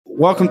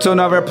Welcome to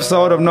another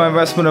episode of No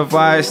Investment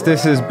Advice.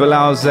 This is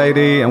Bilal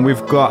Zaidi, and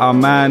we've got our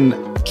man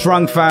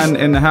Trung Phan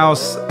in the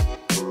house.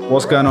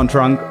 What's going on,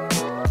 Trung?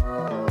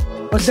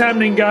 What's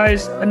happening,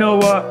 guys? I know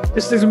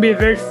this is going to be a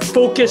very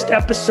focused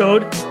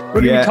episode.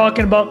 We're going to be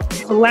talking about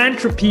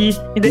philanthropy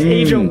in the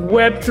age of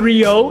Web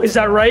 3.0. Is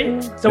that right?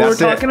 Is that what we're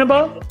talking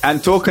about?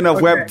 And talking of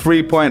Web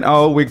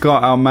 3.0, we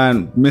got our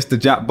man, Mr.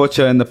 Jack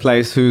Butcher, in the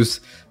place, who's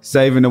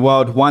saving the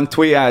world one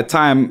tweet at a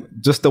time,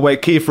 just the way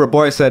Keith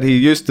Boy said he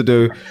used to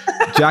do.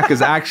 Jack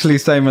is actually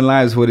saving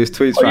lives with his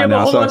tweets right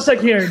now. Hold on a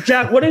second here.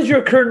 Jack, what is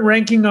your current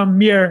ranking on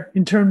Mir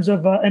in terms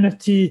of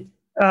NFT?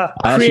 I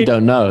actually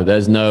don't know.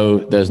 There's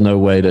no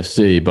way to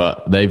see,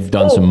 but they've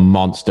done some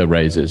monster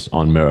raises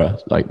on Mirror,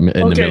 like in the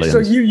millions. So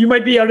you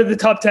might be out of the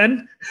top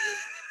 10.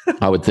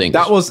 I would think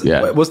that was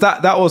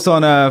that was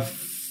on a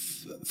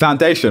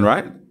Foundation,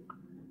 right?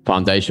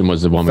 Foundation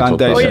was the one we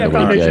talked about.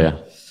 Foundation.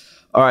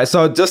 All right,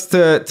 so just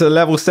to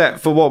level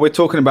set for what we're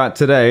talking about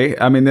today,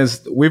 I mean,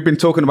 we've been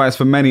talking about this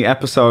for many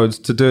episodes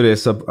to do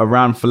this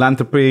around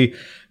philanthropy,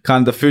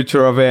 kind of the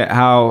future of it,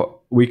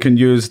 how we can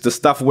use the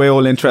stuff we're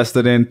all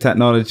interested in,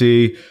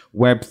 technology,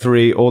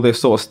 Web3, all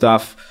this sort of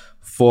stuff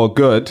for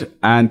good.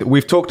 And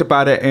we've talked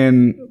about it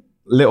in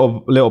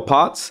little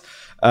parts.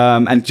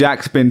 And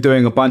Jack's been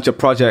doing a bunch of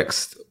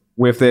projects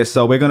with this.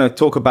 So we're going to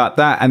talk about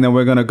that. And then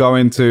we're going to go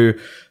into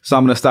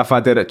some of the stuff I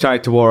did at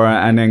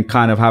Chaitawara and then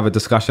kind of have a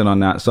discussion on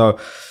that. So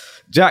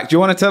Jack, do you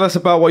want to tell us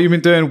about what you've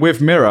been doing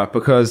with Mirror?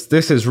 Because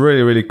this is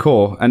really, really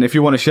cool. And if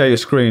you want to share your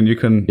screen, you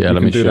can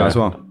do that as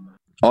well.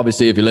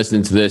 Obviously, if you're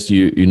listening to this,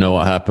 you know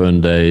what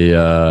happened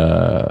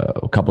a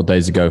couple of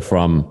days ago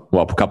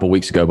a couple of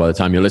weeks ago by the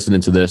time you're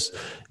listening to this,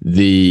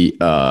 the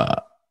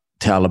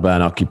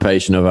Taliban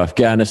occupation of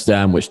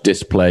Afghanistan, which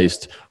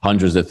displaced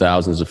hundreds of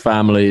thousands of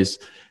families.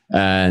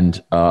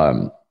 And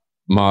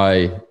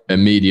my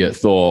immediate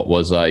thought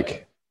was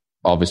like,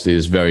 obviously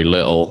there's very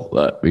little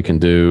that we can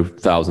do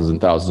thousands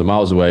and thousands of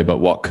miles away, but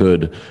what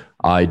could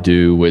I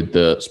do with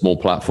the small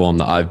platform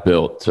that I've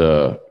built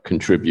to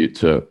contribute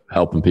to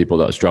helping people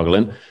that are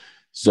struggling?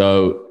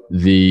 So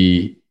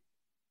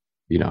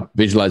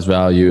Visualize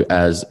Value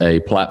as a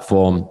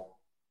platform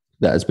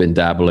that has been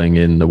dabbling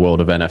in the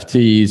world of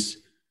NFTs.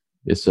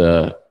 It's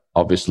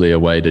obviously a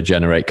way to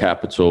generate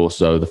capital.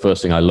 So the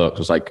first thing I looked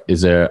was like,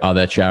 are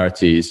there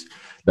charities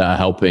that are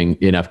helping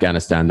in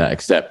Afghanistan that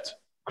accept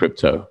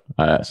crypto?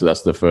 So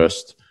that's the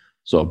first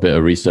sort of bit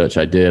of research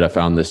I did. I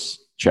found this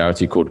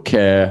charity called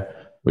CARE,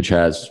 which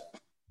has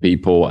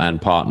people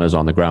and partners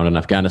on the ground in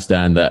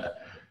Afghanistan that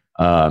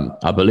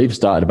I believe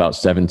started about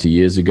 70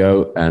 years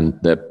ago. And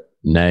their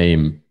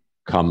name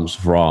comes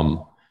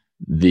from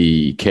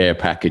the care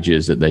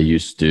packages that they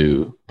used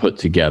to put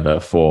together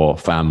for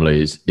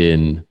families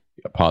in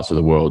parts of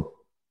the world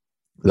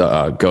that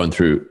are going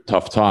through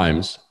tough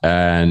times.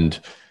 And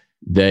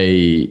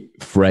they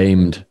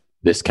framed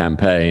this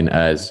campaign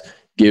as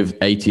give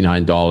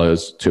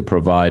 $89 to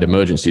provide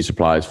emergency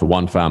supplies for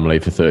one family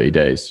for 30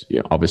 days.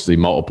 Obviously,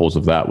 multiples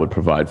of that would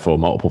provide for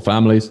multiple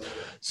families.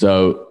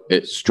 So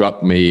it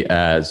struck me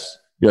as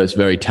this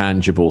very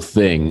tangible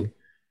thing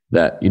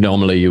that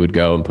normally you would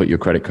go and put your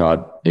credit card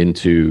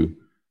into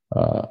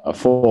a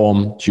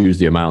form, choose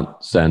the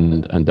amount,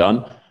 send, and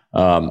done.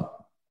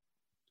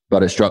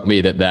 But it struck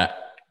me that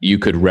you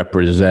could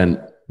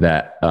represent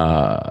that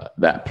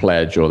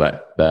pledge or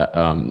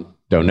that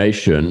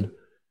donation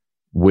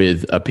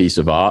with a piece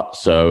of art.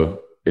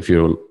 So if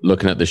you're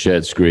looking at the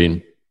shared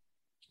screen,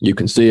 you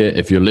can see it.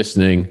 If you're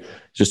listening,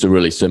 just a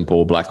really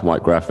simple black and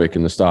white graphic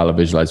in the style of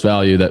Visualize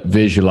Value that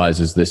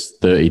visualizes this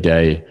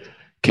 30-day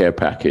care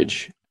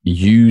package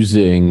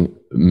using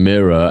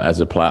Mirror as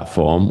a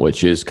platform,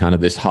 which is kind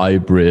of this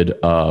hybrid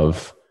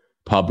of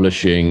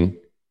publishing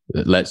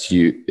that lets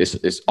you,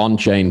 it's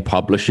on-chain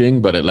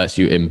publishing, but it lets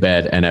you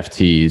embed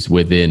NFTs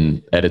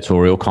within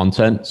editorial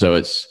content. So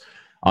it's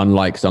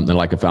unlike something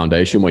like a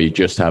Foundation where you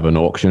just have an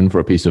auction for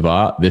a piece of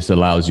art. This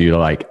allows you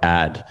to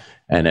add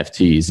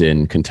NFTs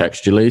in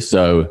contextually.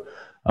 So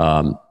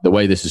the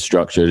way this is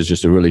structured is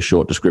just a really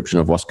short description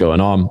of what's going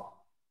on,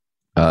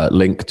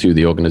 link to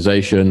the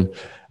organization,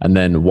 and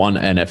then one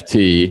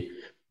NFT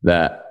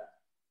that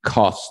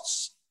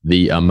costs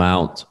the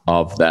amount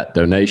of that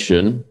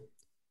donation.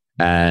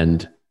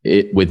 And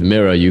with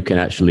Mirror, you can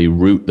actually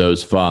route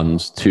those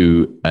funds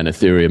to an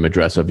Ethereum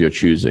address of your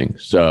choosing.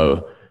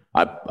 So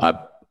I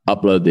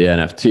upload the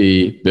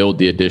NFT, build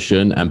the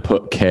edition, and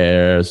put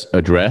CARE's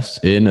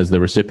address in as the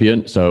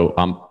recipient. So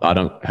I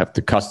don't have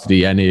to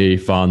custody any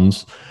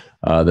funds.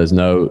 There's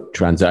no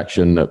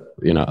transaction that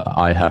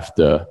I have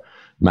to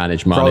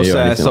manage money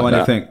process or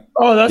anything.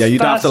 Oh, that's you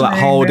don't have to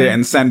hold it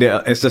and send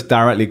it. It's just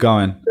directly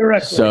going.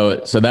 Directly.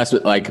 So that's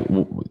what,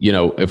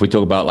 if we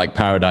talk about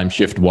paradigm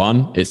shift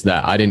one, it's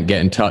that I didn't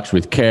get in touch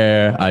with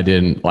CARE. I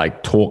didn't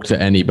talk to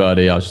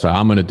anybody. I was just like,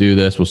 I'm going to do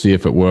this. We'll see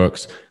if it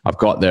works. I've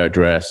got their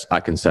address.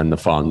 I can send the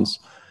funds,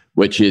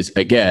 which is,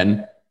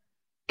 again,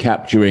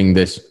 capturing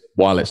this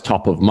while it's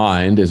top of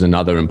mind is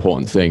another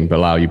important thing.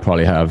 Bilal, you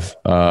probably have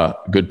a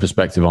good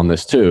perspective on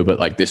this too,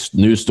 but this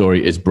news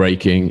story is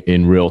breaking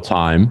in real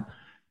time.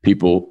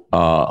 People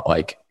are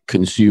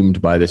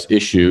consumed by this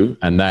issue,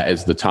 and that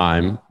is the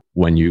time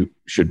when you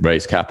should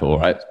raise capital,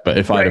 right? But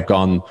if I'd have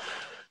gone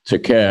to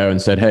Care and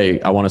said,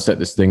 hey, I want to set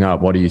this thing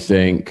up, what do you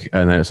think?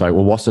 And then it's like,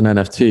 well, what's an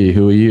NFT?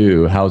 Who are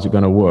you? How's it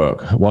going to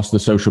work? What's the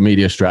social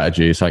media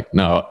strategy? It's like,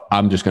 no,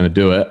 I'm just going to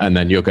do it, and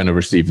then you're going to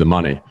receive the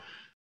money.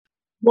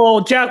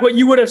 Well, Jack, what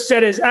you would have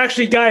said is,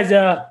 actually, guys,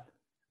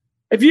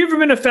 if you've ever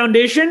been a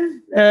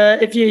foundation,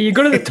 if you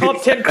go to the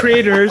top 10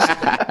 creators,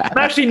 I'm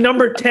actually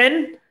number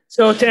 10.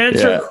 So to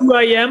answer who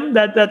I am,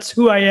 that's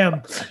who I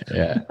am.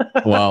 Yeah.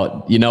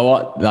 Well, you know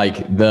what?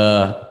 Like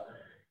the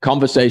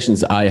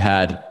conversations I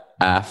had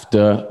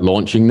after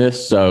launching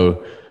this.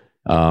 So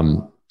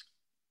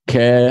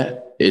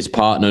Care is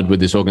partnered with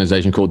this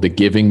organization called the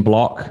Giving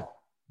Block,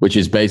 which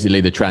is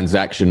basically the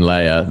transaction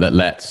layer that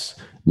lets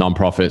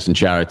nonprofits and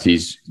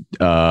charities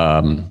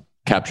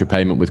capture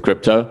payment with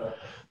crypto.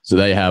 So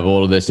they have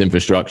all of this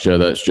infrastructure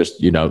that's just,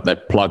 they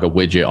plug a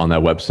widget on their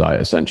website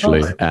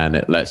essentially, and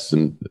it lets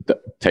them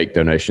take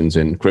donations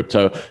in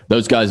crypto.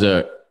 Those guys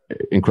are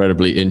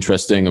incredibly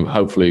interesting, and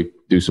hopefully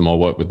do some more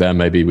work with them.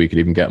 Maybe we could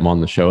even get them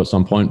on the show at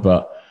some point.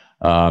 But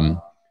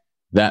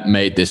that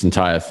made this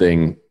entire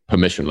thing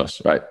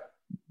permissionless, right?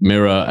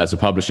 Mirror as a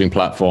publishing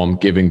platform,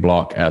 Giving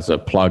Block as a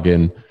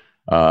plugin.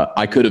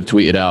 I could have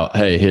tweeted out,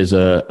 hey, here's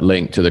a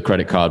link to the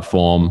credit card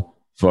form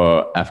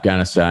for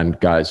Afghanistan.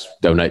 Guys,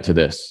 donate to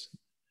this.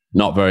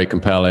 Not very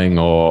compelling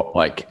or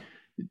like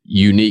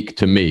unique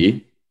to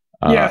me.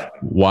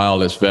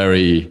 While it's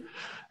very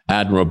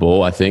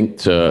admirable, I think,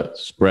 to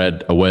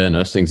spread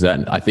awareness, things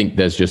that I think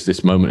there's just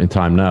this moment in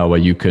time now where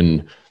you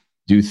can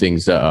do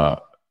things that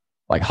are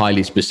like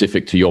highly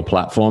specific to your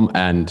platform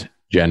and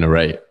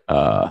generate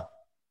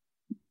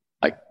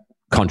like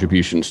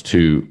contributions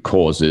to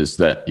causes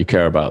that you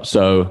care about.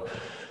 So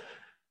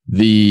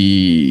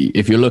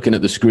if you're looking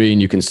at the screen,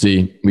 you can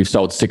see we've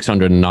sold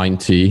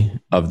 690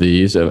 of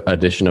these, an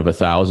addition of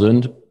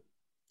 1,000. So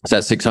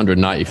that's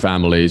 690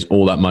 families.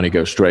 All that money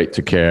goes straight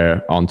to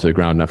Care, onto the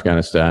ground in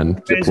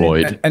Afghanistan,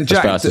 deployed and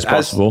Jack, as fast as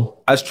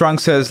possible. As Trung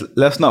says,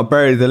 let's not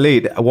bury the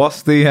lead.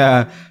 What's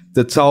the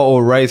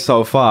total raise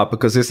so far?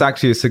 Because it's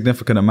actually a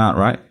significant amount,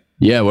 right?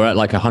 Yeah, we're at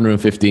like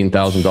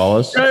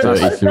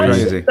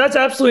 $115,000. That's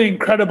absolutely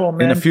incredible,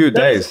 man. In a few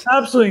days.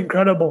 Absolutely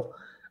incredible.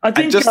 I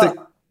think...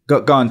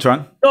 Go on,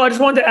 Trung. No, I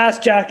just wanted to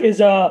ask Jack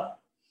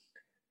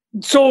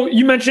so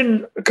you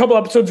mentioned a couple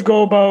episodes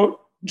ago about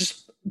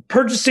just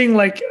purchasing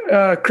like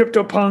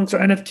CryptoPunks or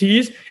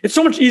NFTs. It's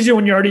so much easier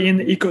when you're already in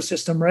the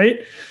ecosystem, right?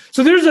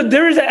 So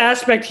there is an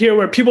aspect here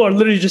where people are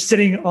literally just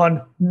sitting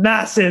on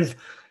massive,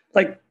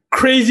 like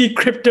crazy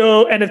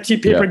crypto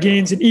NFT paper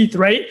gains in ETH,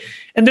 right?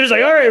 And there's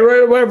like, all right,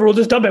 whatever, we'll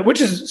just dump it, which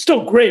is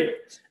still great.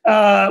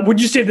 Would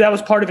you say that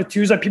was part of it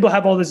too? Is that people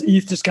have all this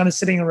ETH just kind of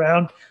sitting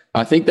around?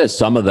 I think there's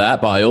some of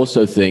that, but I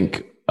also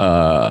think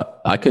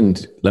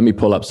let me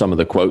pull up some of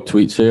the quote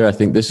tweets here. I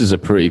think this is a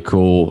pretty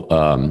cool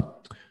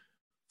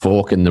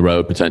fork in the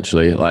road,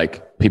 potentially,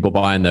 like people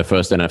buying their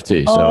first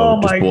NFT. Oh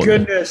my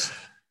goodness.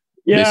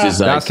 Yeah. This is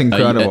like that's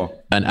incredible.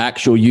 An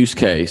actual use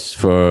case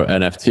for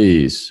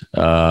NFTs.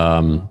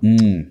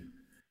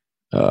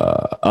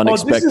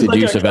 Unexpected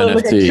use of NFTs.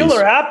 Like a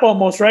killer app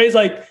almost, right? It's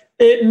like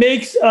it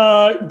makes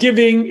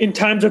giving in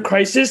times of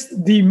crisis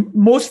the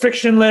most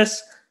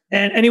frictionless,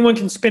 and anyone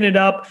can spin it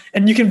up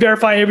and you can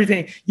verify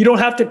everything. You don't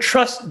have to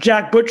trust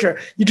Jack Butcher.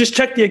 You just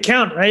check the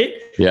account, right?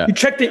 Yeah. You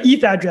check the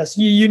ETH address.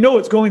 You know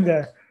it's going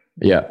there.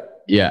 Yeah.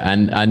 Yeah.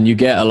 And you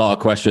get a lot of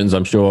questions.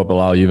 I'm sure,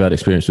 Bilal, you've had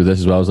experience with this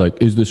as well. I was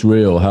like, is this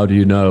real? How do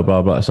you know?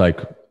 Blah, blah. It's like,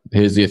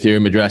 here's the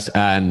Ethereum address,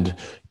 and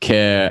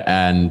Care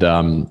and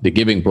the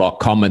Giving Block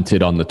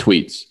commented on the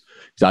tweets.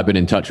 So I've been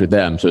in touch with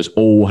them. So it's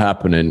all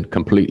happening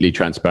completely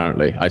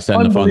transparently. I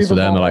send the funds to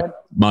them. They're like,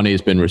 money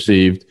has been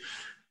received.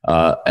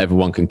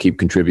 Everyone can keep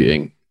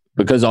contributing,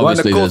 because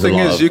obviously the cool thing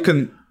is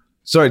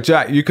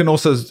Jack, you can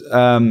also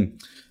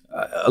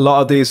a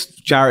lot of these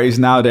charities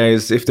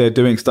nowadays, if they're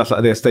doing stuff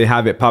like this, they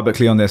have it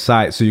publicly on their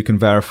site so you can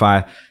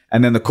verify.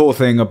 And then the cool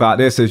thing about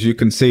this is you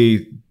can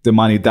see the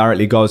money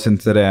directly goes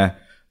into their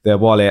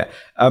wallet.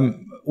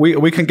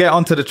 We can get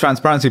onto the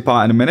transparency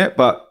part in a minute,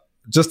 but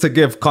just to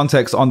give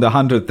context on the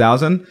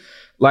 100,000,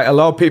 like a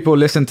lot of people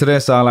listen to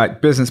this are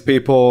like business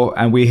people,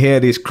 and we hear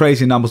these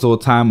crazy numbers all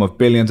the time of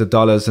billions of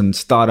dollars and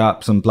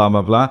startups and blah,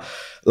 blah, blah.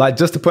 Like,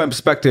 just to put in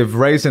perspective,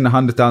 raising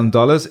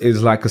 $100,000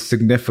 is like a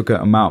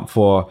significant amount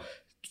for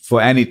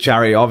any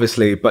charity,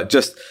 obviously. But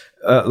just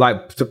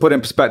like to put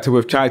in perspective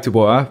with Charity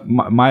Water,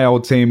 my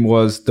old team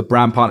was the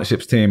brand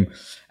partnerships team,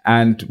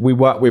 and we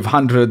work with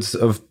hundreds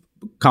of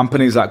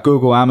companies like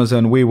Google,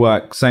 Amazon,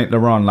 WeWork, Saint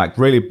Laurent, like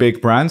really big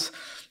brands.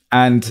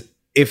 And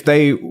if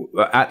they,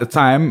 at the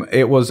time,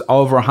 it was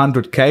over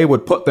 100K,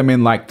 would put them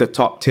in like the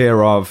top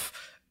tier of,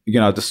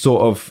 the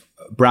sort of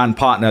brand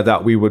partner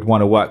that we would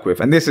want to work with.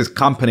 And this is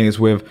companies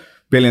with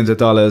billions of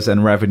dollars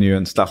and revenue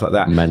and stuff like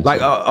that. Mental.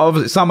 Like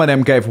obviously some of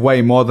them gave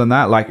way more than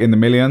that, like in the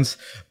millions.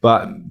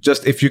 But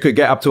just if you could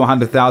get up to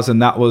 100,000,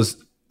 that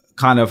was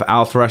kind of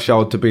our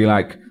threshold to be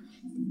like,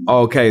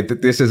 okay,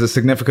 this is a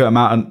significant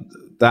amount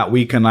that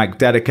we can like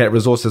dedicate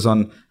resources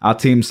on our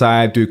team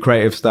side, do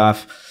creative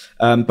stuff.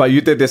 But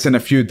you did this in a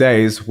few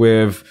days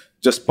with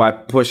just by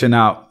pushing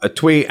out a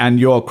tweet and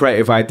your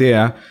creative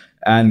idea.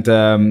 And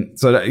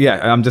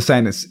I'm just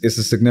saying it's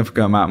a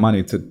significant amount of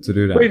money to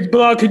do that. Wait,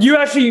 Bilal, could you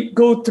actually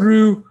go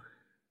through,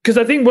 because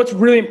I think what's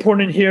really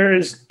important here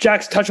is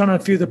Jack's touched on a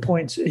few of the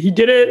points. He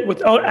did it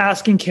without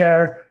asking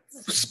care,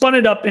 spun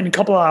it up in a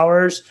couple of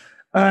hours,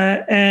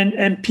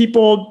 and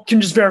people can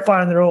just verify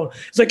on their own.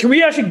 It's like, can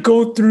we actually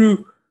go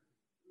through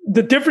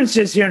the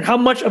differences here and how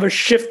much of a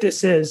shift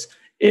this is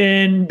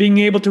in being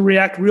able to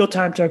react real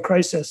time to a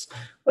crisis?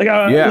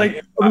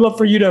 I'd love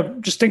for you to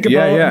just think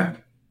about. Yeah.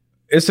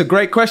 It's a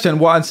great question.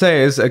 What I'd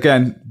say is,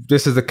 again,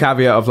 this is the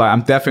caveat of like,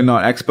 I'm definitely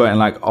not an expert in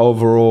like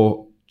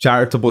overall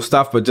charitable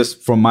stuff, but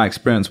just from my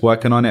experience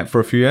working on it for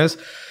a few years.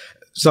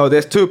 So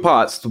there's two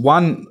parts.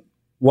 One,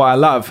 what I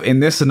love in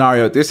this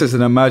scenario, this is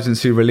an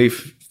emergency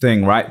relief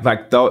thing, right?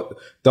 Like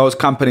those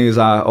companies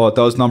or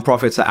those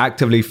nonprofits are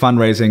actively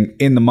fundraising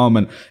in the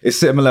moment. It's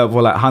similar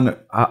for like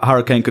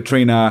Hurricane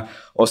Katrina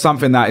or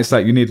something that is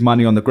like you need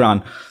money on the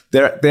ground.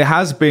 There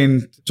has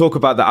been talk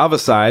about the other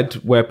side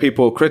where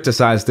people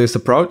criticize this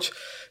approach.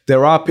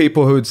 There are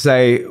people who'd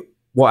say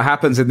what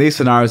happens in these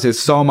scenarios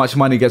is so much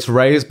money gets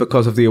raised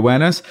because of the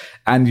awareness,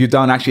 and you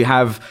don't actually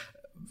have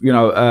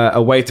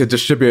a way to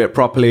distribute it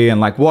properly. And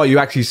like, what are you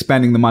actually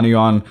spending the money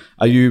on?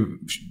 Are you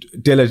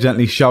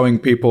diligently showing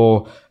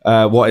people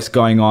what is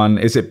going on?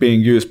 Is it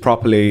being used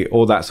properly?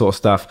 All that sort of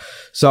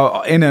stuff.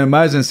 So in an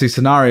emergency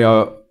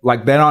scenario,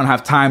 like they don't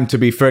have time to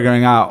be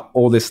figuring out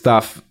all this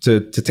stuff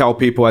to tell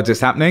people as it's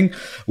happening.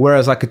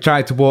 Whereas like a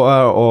Charity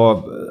Water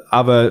or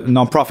other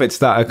nonprofits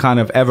that are kind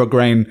of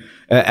evergreen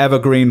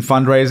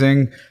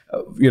fundraising,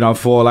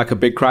 for like a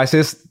big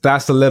crisis,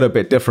 that's a little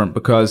bit different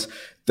because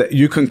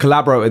you can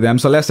collaborate with them.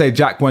 So let's say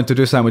Jack went to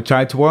do something with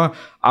Charity Water.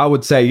 I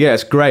would say, yeah,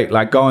 it's great.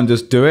 Like go and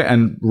just do it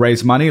and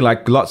raise money.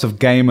 Like lots of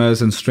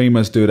gamers and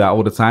streamers do that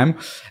all the time.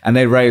 And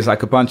they raise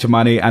like a bunch of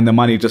money and the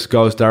money just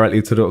goes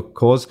directly to the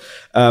cause.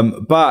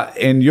 But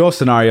in your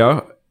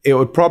scenario, it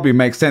would probably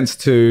make sense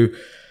to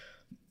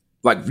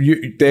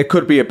there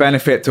could be a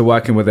benefit to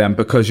working with them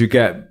because you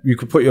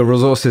could put your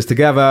resources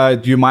together.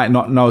 You might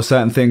not know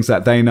certain things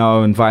that they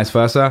know and vice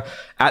versa.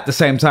 At the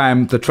same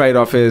time, the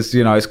trade-off is,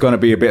 it's going to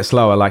be a bit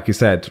slower, like you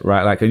said,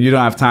 right? Like, and you don't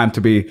have time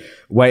to be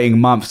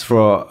waiting months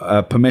for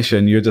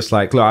permission. You're just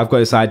like, look, I've got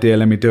this idea.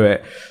 Let me do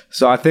it.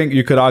 So I think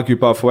you could argue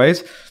both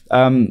ways.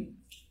 Trung,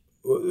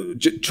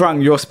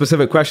 your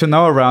specific question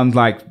though, around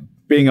like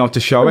being able to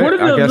show it,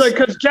 I guess.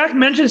 Because Jack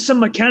mentioned some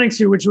mechanics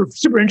here, which were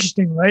super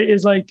interesting, right?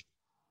 Is like,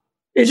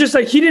 it's just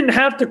like he didn't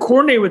have to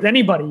coordinate with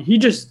anybody. He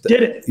just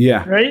did it.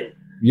 Yeah. Right?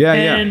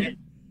 Yeah.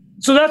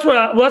 So that's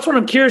what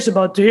I'm curious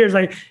about to hear is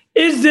like,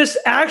 is this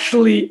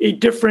actually a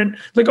different,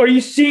 like, are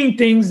you seeing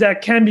things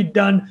that can be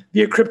done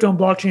via crypto and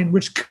blockchain,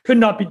 which could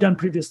not be done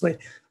previously?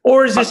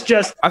 Or is this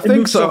just... I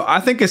think so. I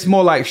think it's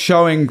more like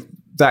showing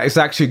that it's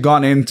actually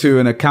gone into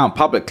an account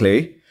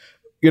publicly.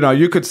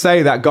 You could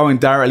say that going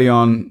directly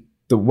on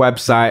the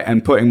website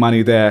and putting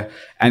money there,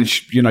 and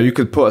you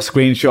could put a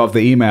screenshot of the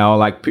email.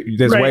 Like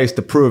there's ways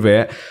to prove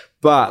it,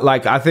 but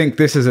like I think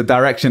this is a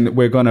direction that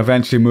we're going to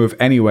eventually move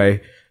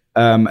anyway,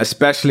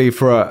 especially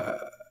for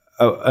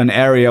an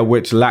area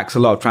which lacks a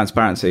lot of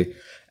transparency.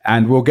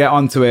 And we'll get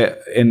onto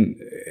it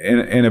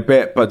in a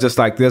bit, but just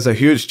like there's a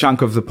huge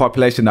chunk of the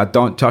population that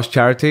don't trust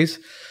charities.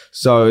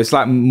 So it's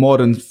like more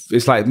than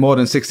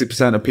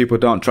 60% of people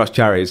don't trust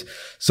charities.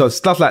 So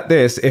stuff like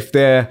this,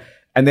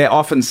 they're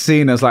often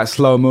seen as like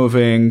slow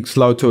moving,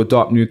 slow to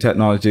adopt new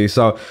technology.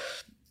 So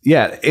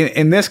yeah,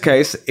 in this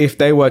case, if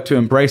they were to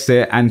embrace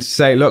it and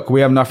say, look,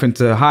 we have nothing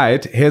to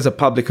hide. Here's a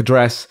public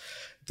address.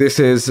 This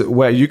is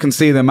where you can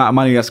see the amount of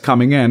money that's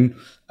coming in.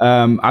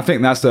 I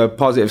think that's a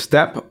positive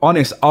step. On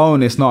its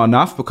own, it's not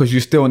enough because you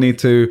still need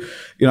to,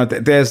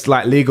 there's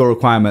like legal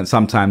requirements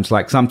sometimes.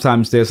 Like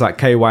sometimes there's like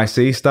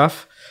KYC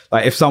stuff.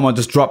 Like if someone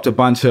just dropped a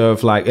bunch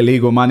of like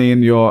illegal money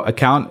in your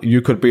account,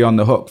 you could be on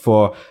the hook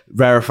for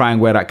verifying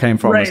where that came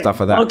from and stuff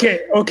like that.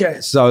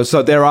 Okay. So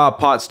there are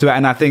parts to it.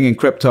 And I think in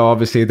crypto,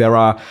 obviously there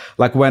are,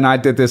 like when I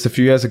did this a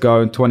few years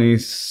ago in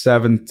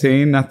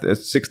 2017,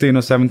 16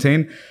 or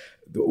 17,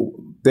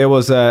 there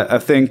was a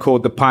thing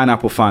called the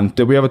Pineapple Fund.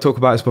 Did we ever talk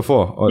about this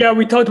before? Yeah,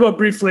 we talked about it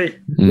briefly.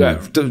 Yeah,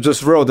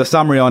 just the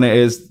summary on it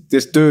is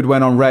this dude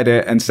went on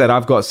Reddit and said,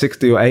 I've got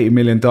 $60 or $80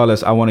 million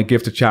I want to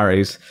give to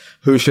charities.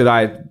 Who should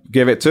I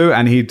give it to?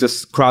 And he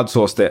just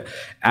crowdsourced it.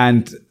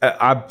 And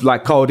I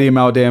like cold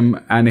emailed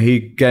him and he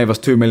gave us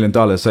 $2 million.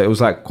 So it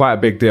was like quite a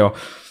big deal.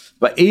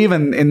 But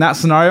even in that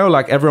scenario,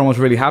 like everyone was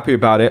really happy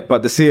about it.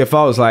 But the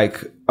CFO was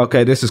like,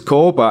 okay, this is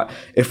cool. But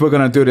if we're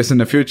going to do this in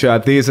the future,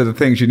 these are the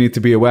things you need to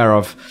be aware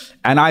of.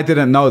 And I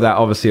didn't know that,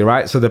 obviously,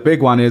 right? So the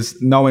big one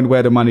is knowing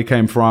where the money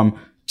came from.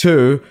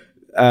 Two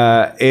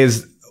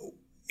is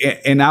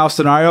in our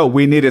scenario,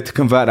 we needed to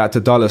convert that to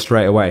dollars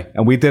straight away.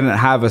 And we didn't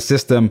have a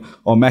system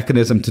or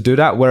mechanism to do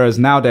that. Whereas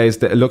nowadays,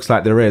 it looks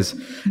like there is.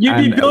 You'd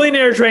be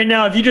billionaires right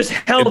now if you just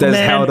held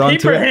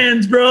paper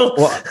hands, bro.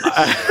 Well,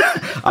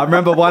 I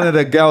remember one of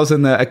the girls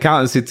in the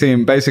accountancy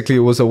team basically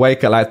was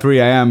awake at like 3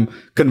 a.m.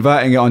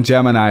 converting it on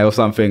Gemini or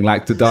something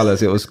like to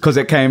dollars. It was because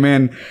it came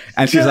in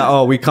and she's like,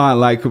 oh, we can't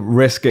like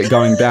risk it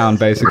going down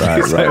basically.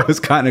 It was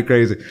kind of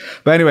crazy.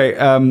 But anyway,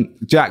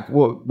 Jack,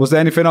 was there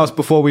anything else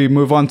before we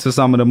move on to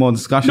some of the more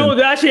discussion? No,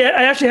 I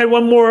actually had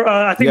one more.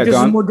 I think this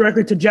is more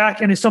directly to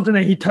Jack, and it's something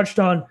that he touched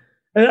on.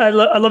 I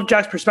love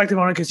Jack's perspective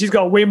on it because he's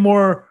got way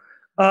more.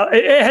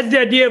 It has the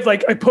idea of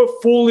like a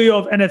portfolio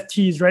of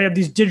NFTs, right? Of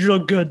these digital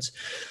goods.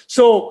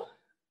 So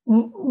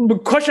the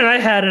question I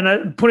had, and I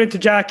put it to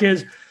Jack,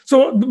 is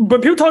so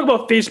when people talk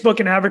about Facebook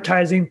and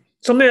advertising,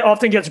 something that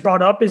often gets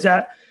brought up is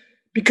that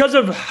because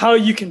of how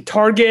you can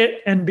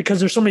target and because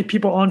there's so many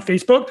people on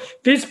Facebook,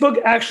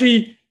 Facebook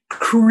actually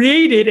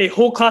created a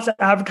whole class of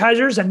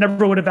advertisers that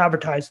never would have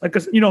advertised. Like,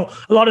 you know,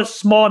 a lot of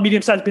small and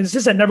medium-sized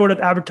businesses that never would have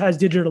advertised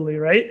digitally,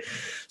 right?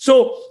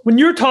 So when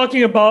you're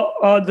talking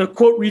about the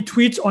quote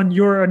retweets on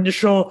your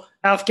initial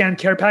Afghan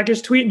care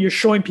package tweet and you're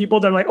showing people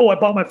that are like, oh, I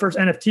bought my first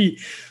NFT.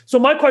 So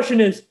my question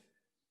is,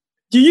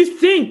 do you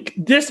think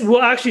this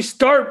will actually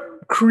start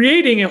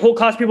creating a whole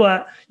class of people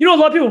that, you know, a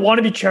lot of people want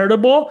to be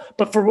charitable,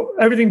 but for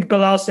everything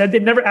Bilal said, they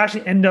never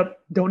actually end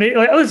up donating.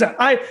 Like, listen,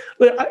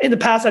 in the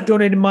past, I've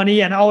donated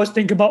money and I always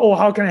think about, oh,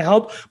 how can I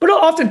help? But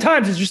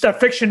oftentimes it's just that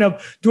friction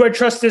of, do I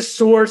trust this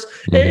source?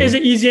 Is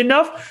it easy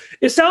enough?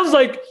 It sounds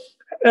like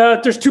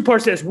there's two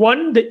parts to this.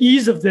 One, the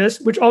ease of this,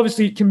 which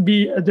obviously can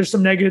be, there's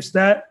some negatives to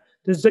that.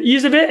 There's the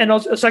ease of it. And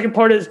also a second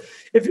part is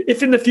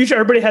if in the future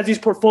everybody has these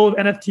portfolio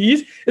of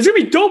NFTs, it's going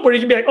to be dope where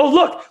you can be like, oh,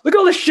 look at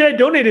all the shit I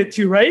donated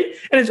to, right?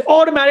 And it's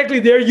automatically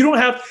there. You don't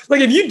have,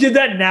 like, if you did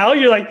that now,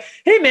 you're like,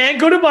 hey, man,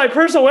 go to my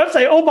personal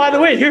website. Oh, by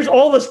the way, here's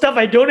all the stuff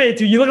I donated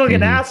to. You look like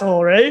an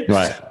asshole, right?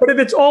 But if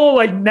it's all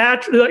like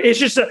natural, it's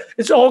just,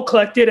 it's all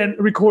collected and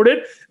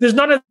recorded. There's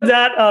none of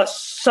that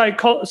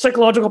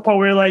psychological part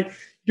where like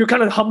you're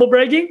kind of humble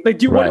bragging.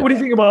 Like, what do you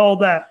think about all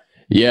that?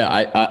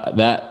 Yeah,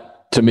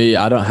 that to me,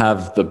 I don't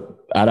have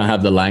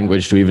the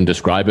language to even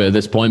describe it at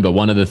this point, but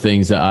one of the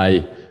things that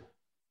I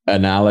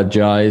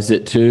analogize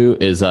it to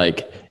is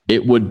like,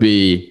 it would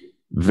be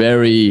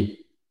very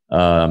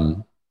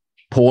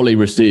poorly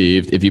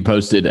received if you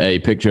posted a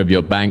picture of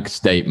your bank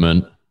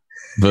statement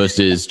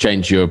versus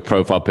change your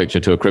profile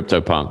picture to a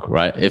CryptoPunk,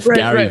 right? If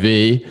Gary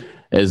Vee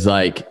is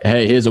like,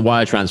 hey, here's a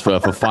wire transfer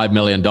for $5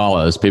 million,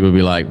 people would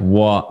be like,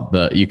 what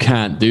the, you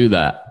can't do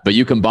that, but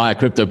you can buy a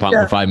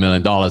CryptoPunk for $5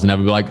 million, and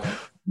everybody be like,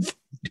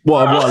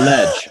 what a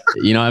ledge,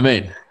 you know what I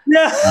mean?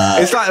 Yeah,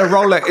 it's like a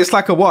Rolex. It's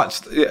like a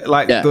watch.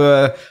 Like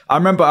I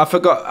remember. I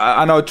forgot.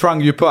 I know,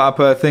 Trung, you put up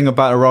a thing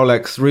about a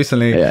Rolex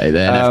recently. Yeah, the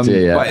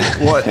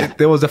NFT. But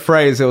there was a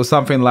phrase. It was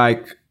something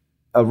like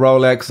a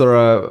Rolex or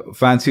a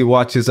fancy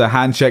watch is a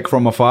handshake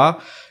from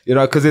afar. You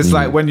know, because it's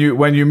like when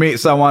you meet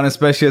someone,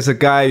 especially as a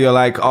guy, you're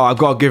like, oh, I've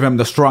got to give him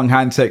the strong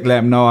handshake, let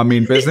him know I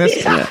mean business.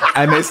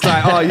 And it's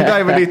like, oh, you don't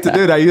even need to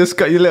do that. You just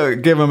got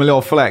give him a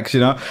little flex, you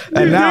know.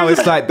 And now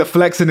it's like the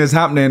flexing is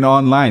happening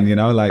online, you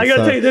know. Like, I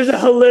gotta tell you, there's a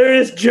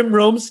hilarious Jim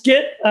Rome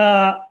skit.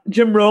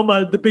 Jim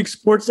Rome, the big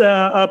sports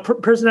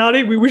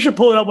personality. We should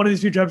pull it up one of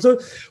these future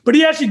episodes. But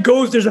he actually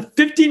goes. There's a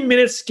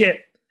 15-minute skit.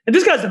 And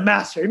this guy's a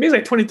master. He makes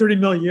like 20-30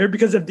 mil a year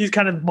because of these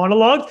kind of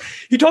monologues.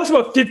 He talks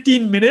about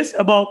 15 minutes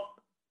about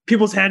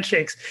people's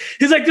handshakes.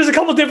 He's like, there's a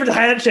couple different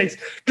handshakes.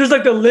 There's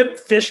like the limp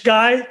fish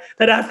guy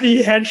that after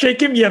you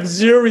handshake him, you have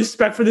zero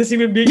respect for this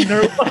human being.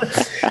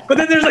 But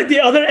then there's like the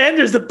other end.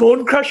 There's the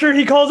bone crusher,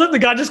 he calls it. The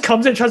guy just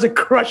comes in and tries to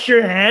crush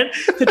your hand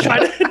to try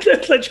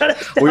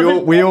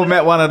to we all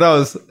met one of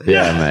those.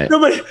 Yeah, mate. No,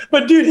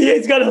 but dude,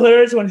 he's got a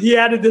hilarious one. He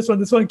added this one.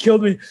 This one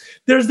killed me.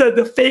 There's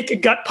the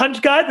fake gut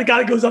punch guy. The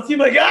guy that goes up to you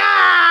like,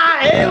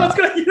 hey, what's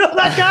going on? You know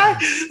that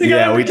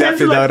guy? We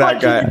definitely know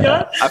that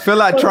guy. I feel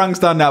like Trunk's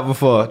done that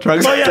before.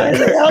 Trunk's got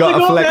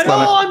a flex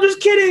on it. Oh, I'm just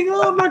kidding.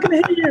 Oh, I'm not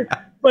going to hit you.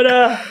 But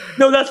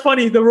no, that's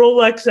funny. The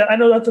Rolex, I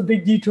know that's a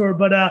big detour,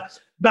 but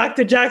back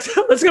to Jack's.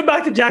 Let's go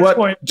back to Jack's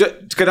point.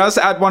 Could I just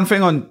add one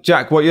thing on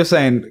Jack? What you're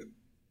saying,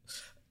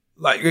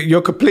 like,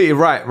 you're completely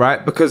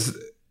right? Because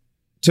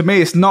to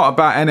me, it's not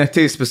about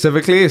NFT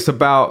specifically. It's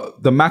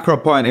about the macro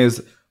point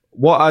is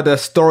what are the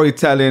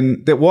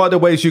storytelling, what are the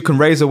ways you can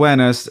raise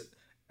awareness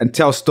and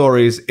tell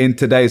stories in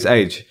today's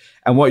age?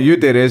 And what you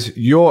did is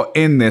you're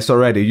in this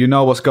already. You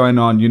know what's going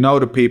on. You know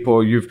the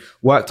people. You've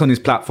worked on these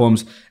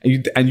platforms,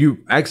 and you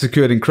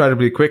execute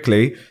incredibly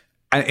quickly,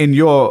 and in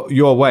your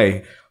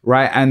way,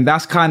 right? And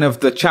that's kind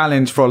of the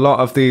challenge for a lot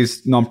of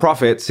these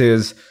nonprofits.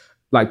 Is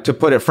like, to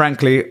put it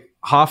frankly,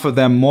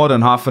 more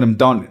than half of them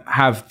don't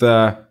have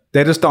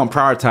they just don't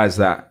prioritize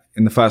that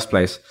in the first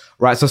place,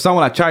 right? So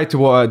someone like Charity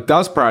Water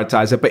does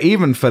prioritize it, but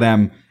even for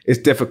them, it's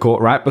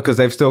difficult, right? Because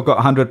they've still got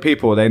 100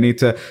 people. They need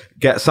to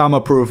get some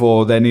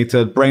approval. They need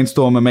to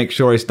brainstorm and make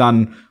sure it's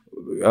done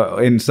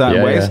in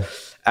certain ways. Yeah.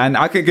 And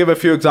I can give a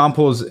few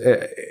examples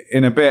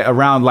in a bit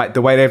around like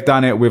the way they've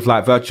done it with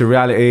like virtual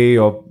reality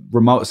or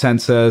remote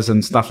sensors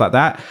and stuff like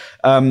that.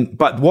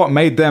 But what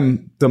made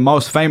them the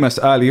most famous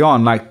early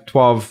on, like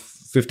 12,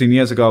 15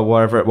 years ago,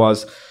 whatever it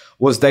was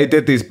they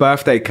did these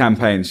birthday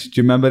campaigns. Do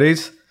you remember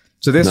these?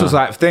 So this was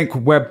like, think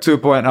Web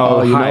 2.0.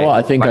 Oh, you know what?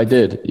 I think I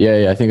did.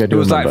 Yeah, I think I do. It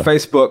was remember. Like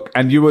Facebook,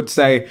 and you would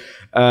say,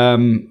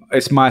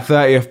 it's my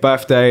 30th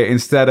birthday.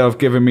 Instead of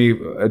getting me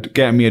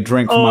a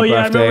drink for my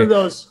birthday, I remember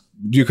those.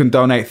 You can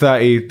donate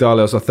 $30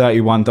 or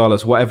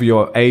 $31, whatever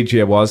your age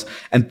year was.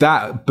 And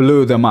that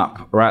blew them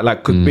up, right?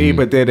 Like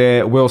Bieber did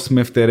it, Will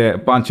Smith did it, a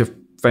bunch of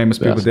famous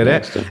people did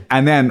it.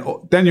 And then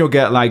you'll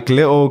get like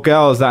little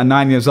girls that are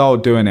 9 years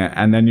old doing it.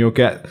 And then you'll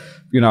get,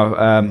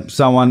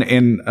 someone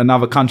in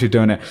another country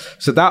doing it.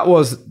 So that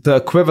was the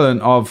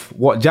equivalent of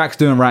what Jack's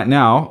doing right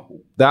now.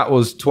 That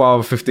was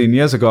 12, 15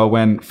 years ago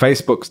when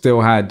Facebook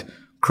still had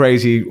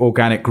crazy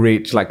organic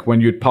reach. Like when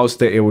you'd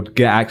post it, it would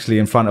get actually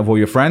in front of all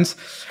your friends.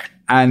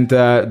 And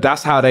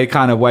that's how they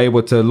kind of were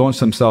able to launch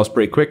themselves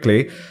pretty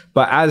quickly.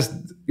 But as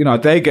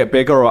they get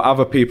bigger or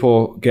other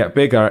people get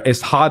bigger,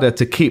 it's harder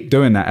to keep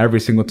doing that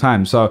every single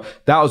time. So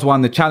that was one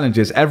of the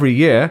challenges. Every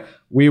year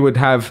we would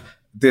have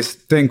this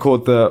thing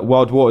called the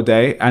World Water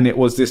Day, and it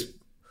was this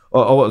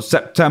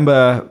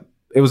September.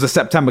 It was a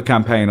September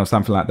campaign or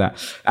something like that.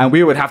 And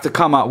we would have to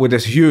come up with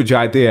this huge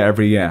idea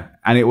every year.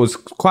 And it was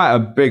quite a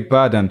big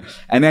burden.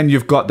 And then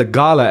you've got the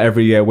gala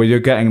every year where you're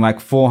getting like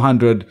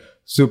 400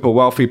 super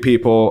wealthy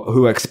people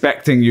who are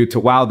expecting you to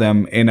wow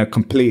them in a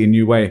completely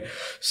new way.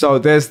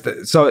 So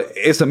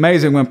it's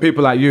amazing when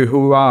people like you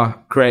who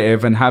are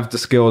creative and have the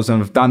skills and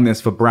have done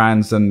this for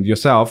brands and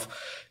yourself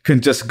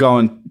can just go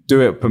and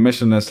do it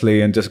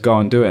permissionlessly and just go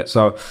and do it.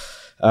 So,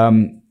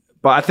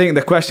 but I think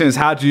the question is,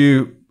 how do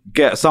you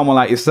get someone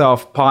like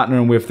yourself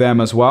partnering with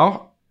them as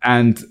well?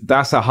 And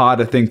that's a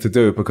harder thing to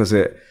do because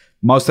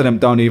most of them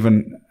don't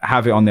even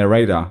have it on their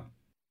radar.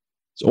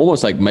 It's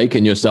almost like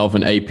making yourself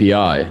an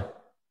API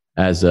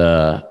as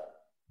a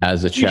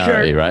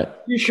charity, right?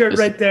 You shirt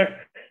right there.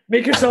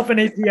 Make yourself an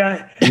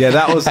API. Yeah,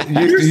 that was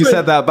you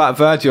said that about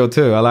Virgil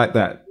too. I like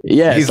that.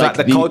 Yeah, he's like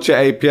the culture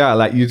API.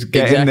 Like you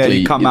get in there,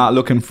 you come out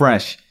looking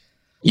fresh.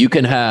 You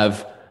can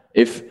have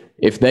if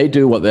they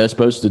do what they're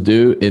supposed to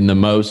do in the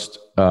most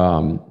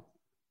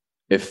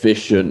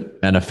efficient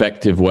and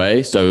effective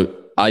way. So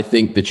I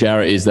think the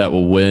charities that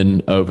will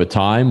win over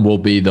time will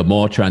be the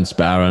more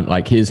transparent.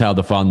 Like, here's how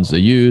the funds are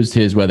used.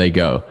 Here's where they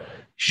go.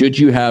 Should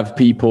you have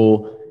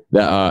people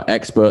that are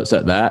experts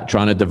at that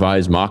trying to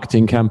devise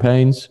marketing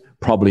campaigns?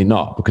 Probably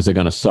not, because they're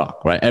going to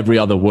suck, right? Every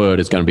other word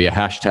is going to be a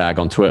hashtag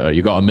on Twitter.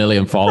 You got 1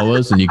 million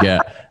followers and you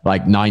get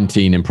like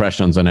 19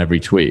 impressions on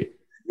every tweet.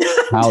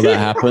 How that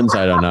happens,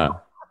 I don't know.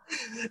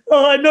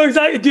 Oh, I know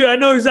exactly, dude. I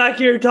know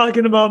exactly what you're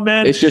talking about,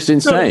 man. It's just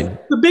insane. So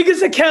the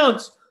biggest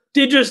accounts,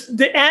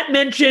 the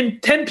 @mention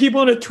 10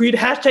 people in a tweet,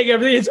 hashtag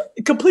everything. It's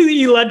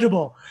completely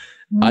illegible.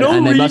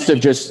 And they must have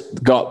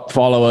just got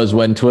followers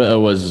when Twitter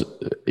was,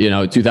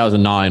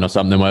 2009 or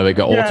something, where they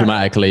got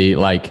automatically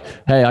like,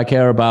 hey, I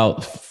care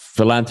about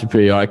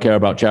philanthropy or I care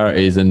about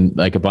charities, and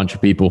like a bunch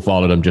of people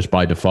followed them just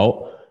by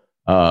default.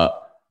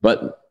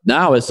 But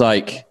now it's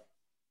like,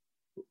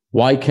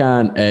 why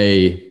can't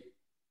a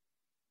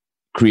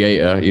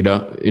creator,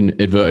 in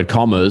inverted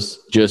commas,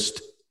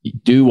 just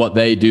do what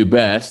they do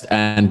best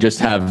and just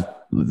have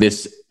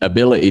this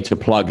ability to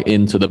plug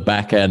into the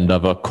back end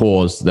of a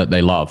cause that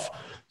they love?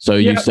 So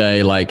you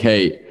say like,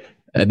 hey,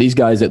 these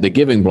guys at the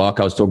Giving Block,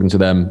 I was talking to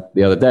them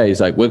the other day. It's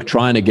like, we're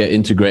trying to get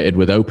integrated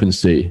with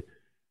OpenSea.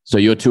 So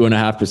your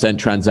 2.5%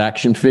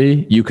 transaction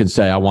fee, you can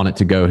say, I want it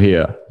to go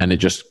here. And it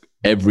just,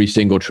 every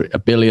single,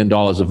 $1 billion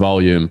of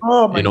volume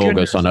in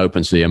August on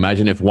OpenSea.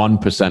 Imagine if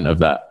 1% of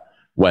that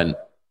went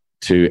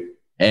to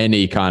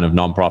any kind of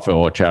nonprofit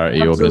or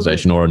charity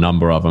organization, or a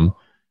number of them.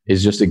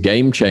 Is just a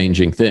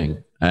game-changing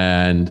thing.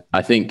 And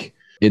I think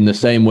in the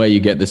same way you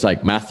get this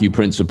like Matthew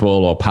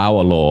principle or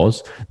power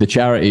laws, the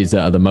charities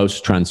that are the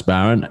most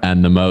transparent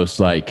and the most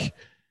like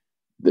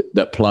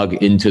that plug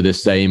into the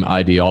same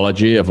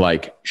ideology of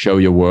like, show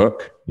your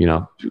work,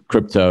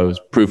 crypto's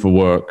proof of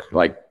work,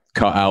 like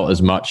cut out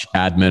as much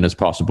admin as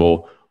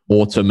possible,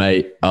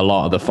 automate a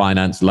lot of the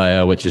finance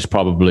layer, which is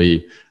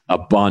probably a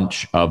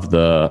bunch of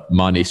the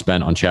money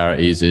spent on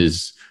charities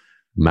is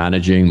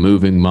managing,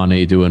 moving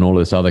money, doing all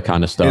this other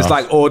kind of stuff. It's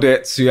like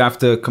audits you have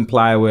to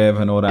comply with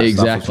and all that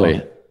exactly.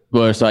 stuff. Exactly.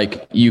 Where it's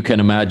like, you can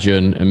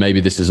imagine, and maybe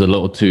this is a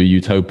little too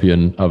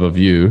utopian of a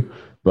view,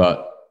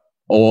 but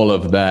all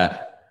of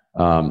that,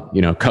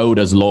 code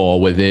as law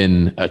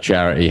within a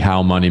charity,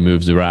 how money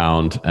moves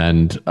around,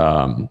 and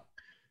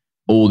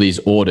all these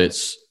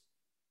audits,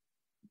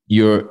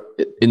 you're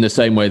in the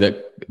same way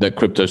that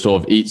crypto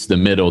sort of eats the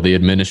middle, the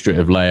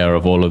administrative layer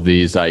of all of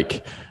these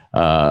like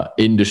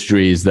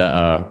industries that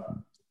are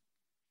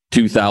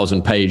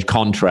 2,000 page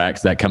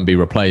contracts that can be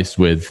replaced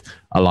with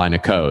a line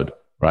of code,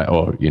 right?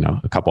 Or,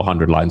 a couple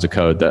hundred lines of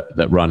code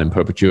that run in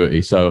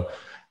perpetuity. So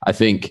I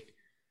think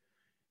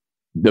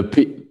the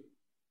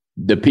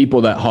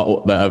people that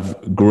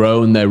have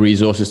grown their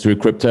resources through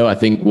crypto, I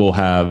think will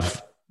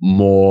have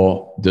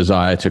more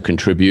desire to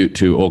contribute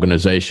to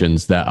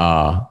organizations that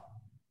are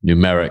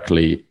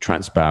numerically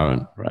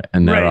transparent, right?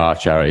 And there are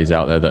charities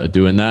out there that are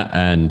doing that.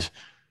 And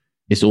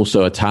it's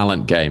also a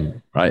talent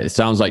game, right? It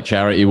sounds like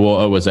Charity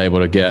Water was able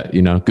to get,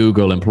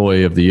 Google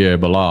Employee of the Year,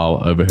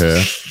 Bilal over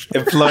here.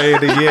 Employee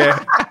of the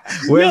Year.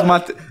 Where's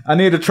I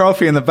need a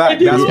trophy in the back.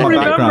 That's my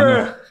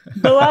background.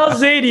 Bilal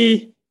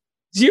Zaidi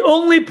He's the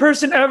only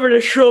person ever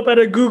to show up at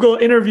a Google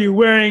interview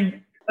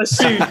wearing a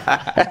suit. I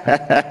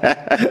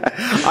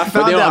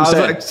found out. I was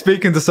like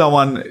speaking to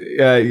someone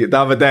the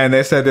other day, and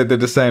they said they did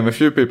the same. A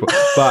few people,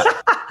 but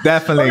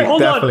definitely.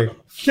 On.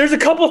 There's a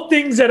couple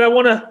things that I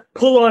want to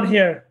pull on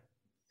here.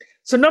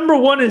 So number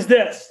one is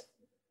this.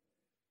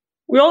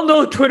 We all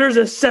know Twitter's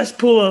a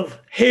cesspool of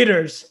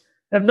haters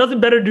that have nothing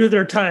better to do with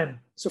their time.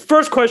 So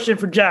first question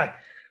for Jack.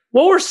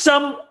 What were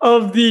some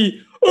of the,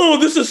 oh,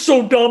 this is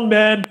so dumb,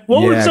 man.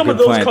 What were some of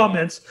those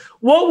comments?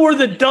 What were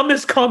the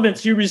dumbest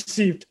comments you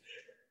received?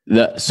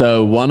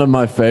 So one of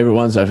my favorite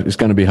ones, it's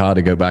going to be hard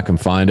to go back and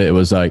find it. It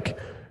was like,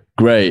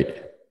 great,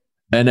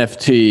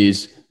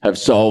 NFTs have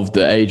solved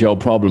the age-old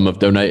problem of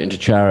donating to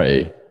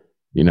charity.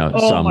 You know,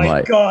 oh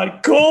my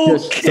God. Go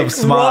kick some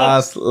smart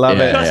ass. Love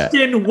it.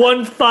 Justin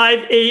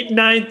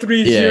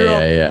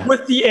 158930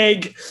 with the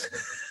egg.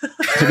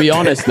 To be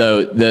honest,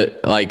 though,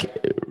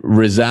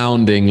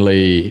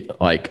 resoundingly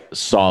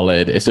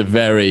solid. It's a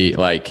very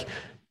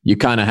you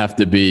kind of have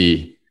to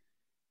be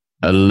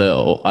a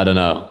little, I don't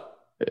know.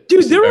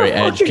 Dude, there are very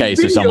edge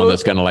case of someone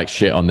that's going to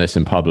shit on this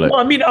in public. Well,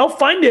 I mean, I'll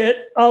find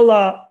it.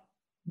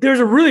 There's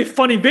a really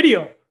funny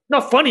video.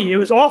 Not funny. It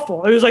was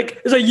awful. It was a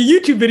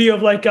YouTube video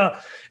of it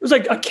was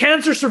like a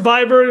cancer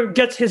survivor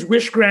gets his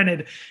wish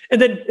granted,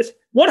 and then it's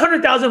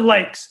 100,000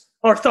 likes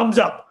or thumbs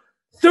up.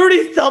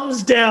 30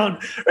 thumbs down.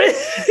 Right?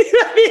 You know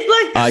what I mean?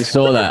 I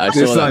saw that. I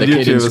saw that. The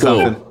kid in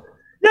school.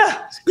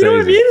 Yeah. You know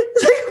what I mean?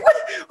 It's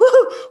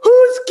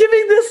who's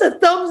giving this a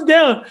thumbs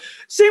down?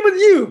 Same with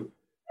you.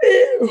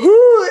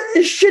 Who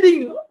is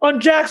shitting on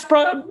Jack's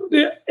product?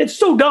 It's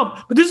so dumb.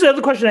 But this is the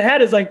other question I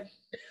had is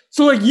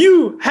so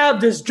you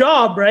have this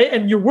job, right?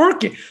 And you're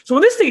working. So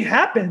when this thing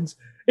happens,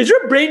 is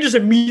your brain just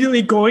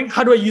immediately going,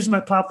 how do I use my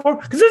platform?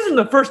 Because this isn't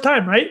the first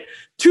time, right?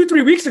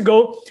 2-3 weeks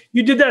ago,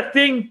 you did that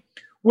thing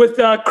with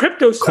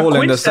crypto stuff.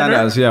 Calling the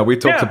centers, we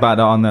talked about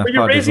it on the pod.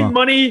 You're raising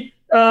money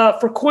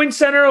for Coin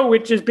Center,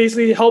 which is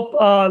basically help,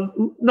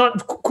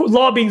 not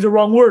lobbying is the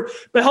wrong word,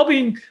 but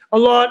helping a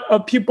lot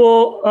of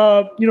people,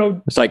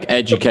 It's like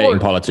educating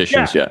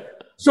politicians,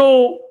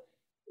 So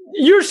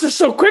you're just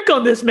so quick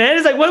on this, man.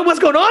 It's what's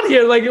going on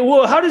here?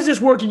 How does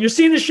this work? And you're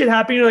seeing this shit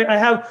happen. You're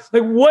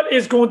what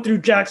is going through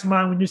Jack's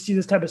mind when you see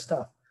this type of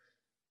stuff?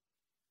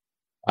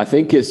 I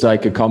think it's a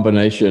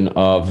combination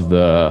of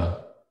the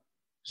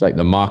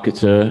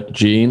marketer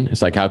gene.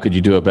 It's how could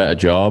you do a better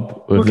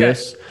job with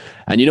this?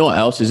 And you know what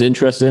else is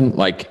interesting?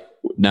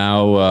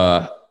 Now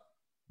I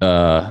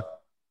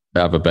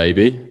have a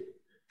baby.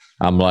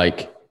 I'm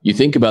you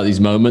think about these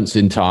moments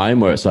in time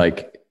where it's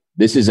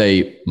this is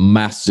a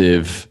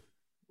massive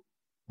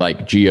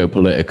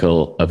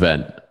geopolitical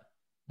event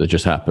that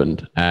just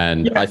happened.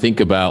 And I think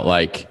about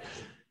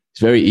it's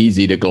very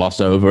easy to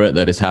gloss over it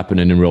that it's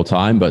happening in real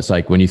time. But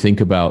it's when you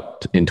think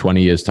about in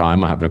 20 years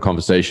time, I'm having a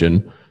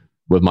conversation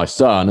with my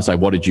son. It's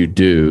what did you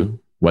do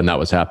when that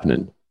was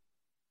happening?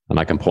 And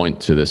I can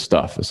point to this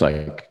stuff. It's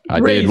I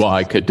did what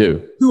I could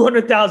do.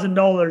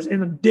 $200,000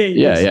 in a day.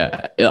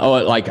 Yeah.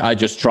 I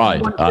just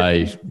tried.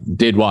 I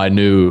did what I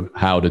knew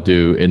how to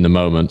do in the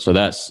moment. So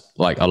that's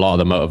a lot of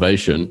the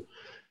motivation.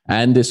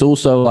 And it's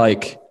also I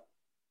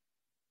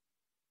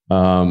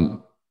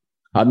don't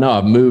know,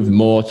 I've moved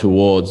more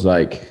towards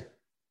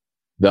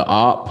the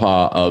art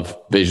part of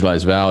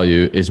Visualize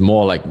Value is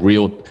more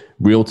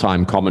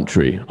real-time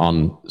commentary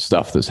on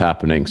stuff that's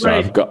happening. So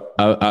I've got,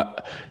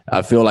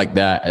 I feel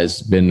that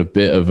has been a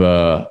bit of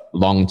a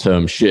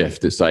long-term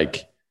shift. It's a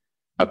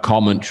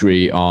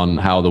commentary on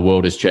how the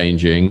world is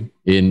changing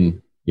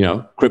in,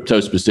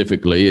 crypto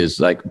specifically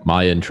is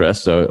my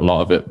interest. So a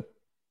lot of it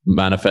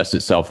manifests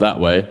itself that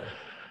way.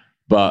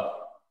 But,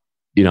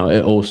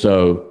 it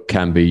also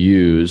can be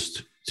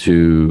used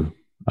to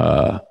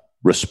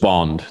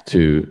respond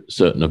to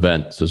certain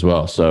events as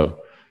well. So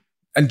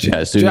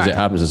as soon as it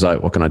happens, it's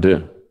what can I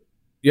do?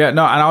 Yeah,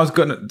 no,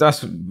 and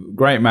that's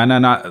great, man.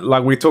 And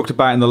we talked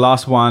about in the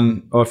last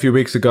one or a few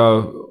weeks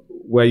ago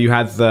where you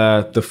had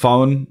the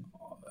phone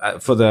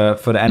for the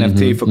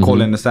NFT for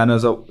calling the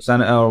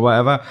senator or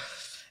whatever.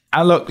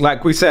 And look,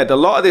 like we said, a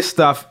lot of this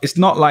stuff, it's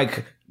not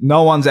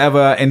no one's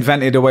ever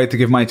invented a way to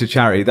give money to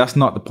charity. That's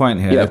not the point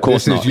here. Yeah, of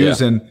course not.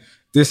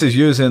 This is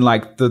using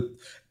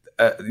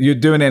you're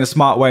doing it in a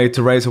smart way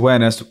to raise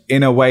awareness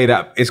in a way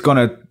that it's going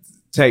to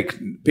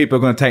people are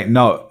going to take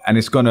note and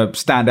it's going to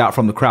stand out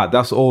from the crowd.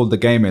 That's all the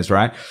game is,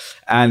 right?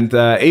 And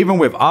even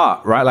with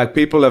art, right?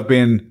 People have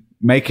been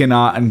making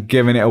art and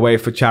giving it away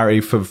for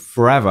charity for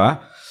forever.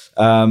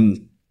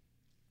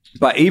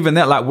 But even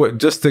that,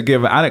 just to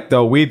give an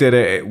anecdote, we did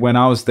it when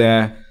I was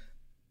there.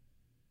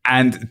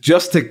 And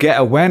just to get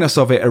awareness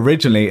of it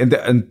originally,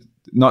 and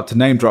not to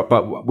name drop,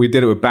 but we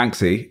did it with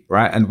Banksy,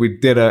 right? And we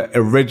did a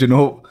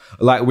original,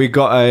 we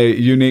got a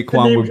unique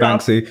one with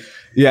Banksy.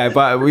 Yeah,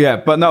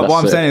 but no,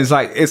 what I'm saying is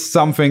it's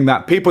something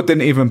that people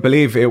didn't even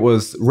believe it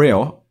was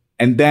real.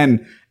 And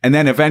then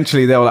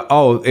eventually they were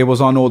oh, it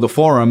was on all the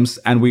forums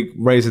and we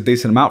raised a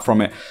decent amount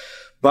from it.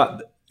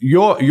 But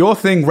your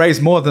thing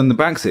raised more than the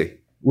Banksy,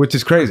 which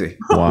is crazy.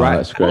 Wow, right?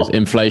 That's crazy.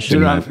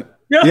 Inflation.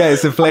 Yeah,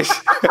 it's inflation.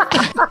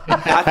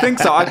 I think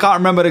so. I can't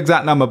remember the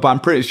exact number, but I'm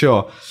pretty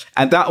sure.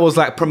 And that was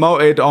like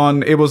promoted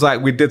on, it was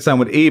like we did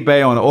something with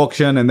eBay on an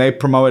auction and they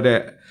promoted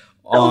it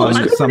on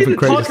something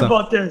crazy. Talk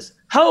about this.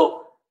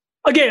 How,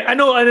 again, I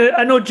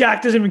know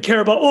Jack doesn't even care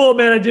about, oh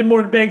man, I did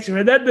more than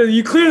Banksy. That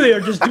you clearly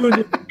are just doing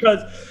it because,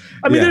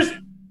 I mean,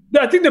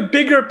 I think the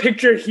bigger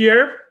picture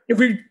here, if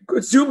we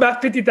zoom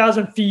back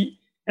 50,000 feet,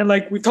 and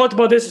like we talked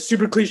about this, it's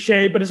super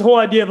cliche, but it's the whole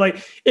idea of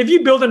like, if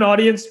you build an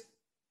audience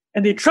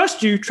and they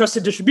trust you,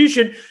 trusted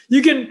distribution,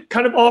 you can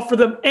kind of offer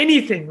them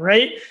anything,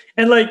 right?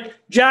 And like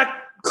Jack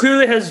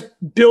clearly has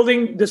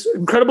building this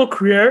incredible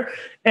career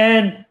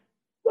and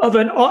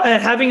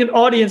having an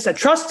audience that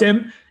trusts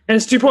him. And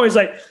his 2 points,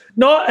 like,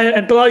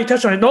 and Bilal, you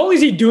touched on it. Not only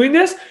is he doing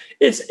this,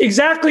 it's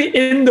exactly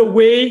in the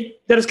way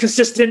that is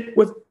consistent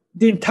with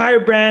the entire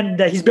brand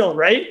that he's built,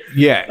 right?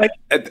 Yeah.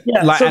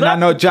 And I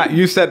know, Jack,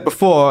 you said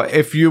before,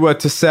 if you were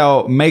to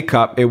sell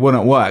makeup, it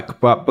wouldn't work.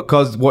 But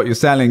because what you're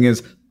selling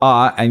is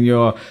art and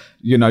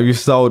you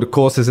sold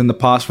courses in the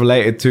past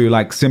related to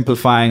like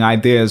simplifying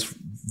ideas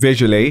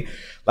visually,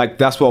 like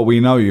that's what we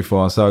know you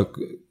for. So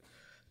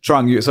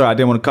Trung, sorry, I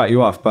didn't want to cut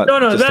you off, but no,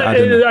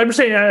 I'm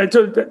saying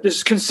this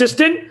is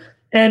consistent.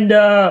 And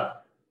hold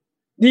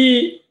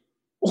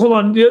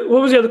on,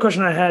 what was the other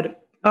question I had?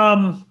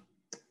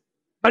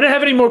 I didn't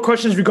have any more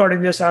questions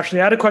regarding this, actually.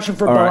 I had a question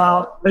for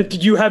Bilal. Right.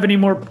 Did you have any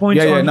more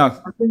points?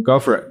 No, go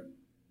for it.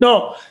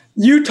 No,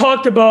 you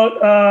talked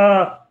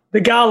about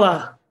the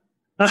gala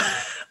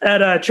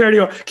at Charity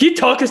Hall. Can you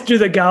talk us through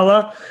the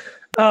gala?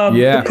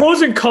 The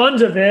pros and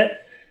cons of it,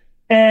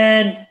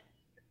 and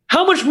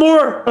how much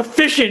more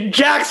efficient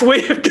Jack's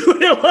way of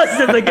doing it was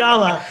than the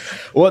gala?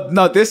 Well,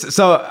 no,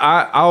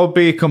 I'll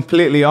be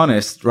completely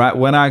honest, right?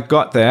 When I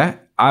got there,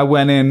 I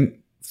went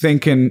in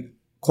thinking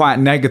quite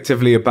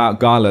negatively about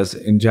galas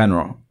in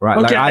general, right?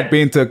 Okay. Like I'd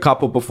been to a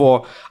couple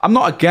before. I'm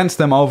not against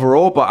them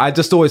overall, but I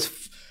just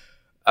always,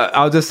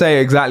 I'll just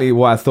say exactly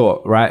what I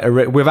thought,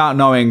 right? Without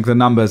knowing the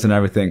numbers and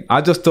everything.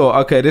 I just thought,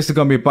 okay, this is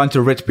going to be a bunch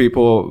of rich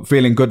people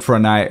feeling good for a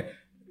night,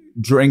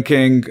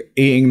 drinking,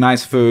 eating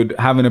nice food,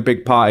 having a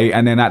big party,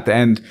 and then at the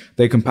end,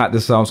 they can pat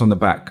themselves on the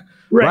back.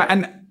 Right?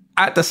 And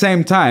at the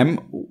same time,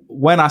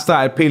 when I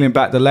started peeling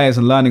back the layers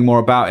and learning more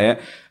about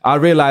it, I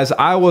realized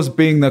I was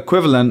being the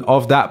equivalent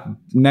of that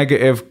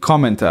negative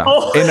commenter.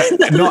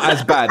 Not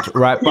as bad,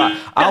 right? But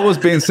I was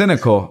being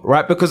cynical,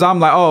 right? Because I'm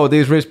like, oh,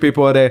 these rich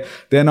people, they're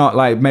not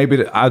like,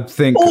 maybe I'd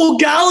think. Oh,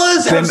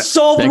 galas have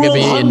solved. They're going to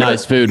be eating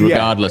nice food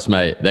regardless,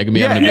 mate. They're going to be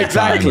having a good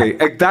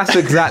time. That's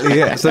exactly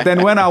it. So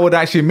then when I would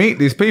actually meet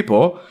these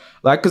people,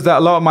 like, because a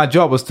lot of my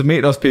job was to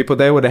meet those people.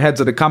 They were the heads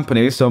of the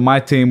companies. So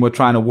my team were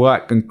trying to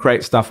work and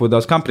create stuff with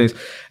those companies.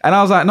 And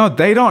I was like, no,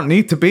 they don't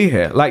need to be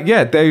here. Like,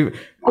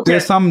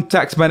 there's some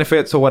tax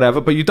benefits or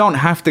whatever, but you don't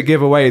have to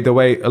give away the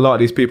way a lot of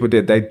these people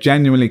did. They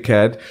genuinely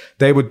cared.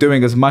 They were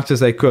doing as much as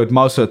they could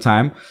most of the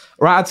time.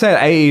 Right? I'd say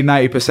 80,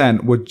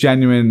 90% were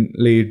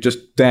genuinely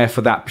just there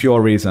for that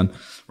pure reason.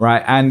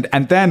 Right? And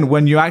then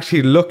when you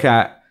actually look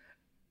at,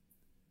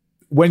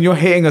 when you're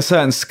hitting a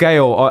certain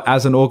scale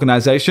as an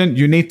organization,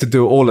 you need to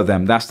do all of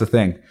them. That's the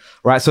thing,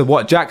 right? So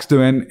what Jack's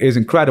doing is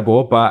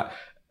incredible, but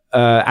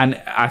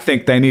and I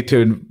think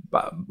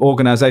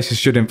organizations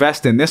should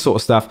invest in this sort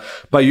of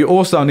stuff. But you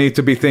also need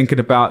to be thinking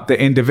about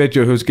the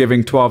individual who's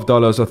giving $12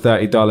 or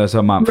 $30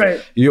 a month. Right.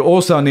 You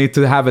also need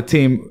to have a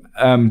team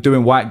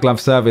doing white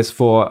glove service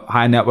for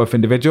high net worth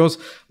individuals.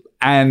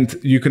 And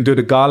you can do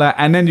the gala,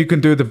 and then you can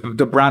do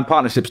the brand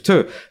partnerships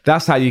too.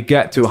 That's how you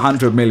get to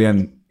 100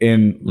 million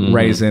in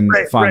raising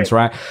funds,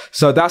 right?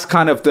 So that's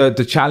kind of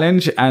the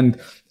challenge. And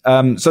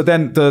so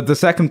then the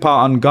second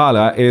part on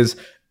gala is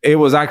it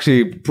was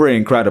actually pretty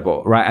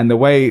incredible, right? And the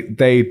way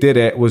they did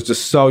it was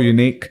just so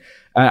unique.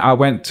 I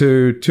went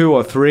to 2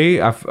 or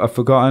 3, I've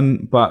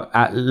forgotten, but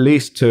at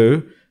least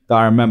 2 that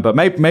I remember.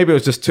 Maybe it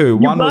was just 2.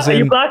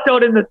 You blacked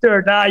out in the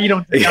third. You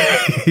don't think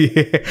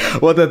yeah.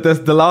 Well,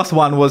 the last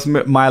one was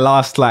my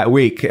last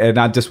week, and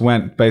I just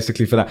went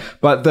basically for that.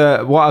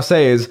 But what I'll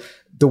say is,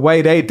 the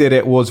way they did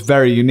it was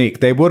very unique.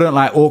 They wouldn't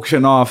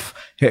auction off,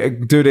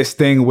 do this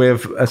thing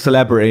with a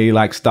celebrity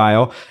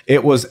style.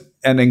 It was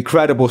an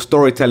incredible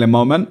storytelling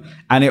moment.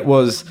 And it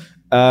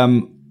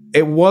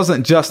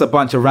wasn't just a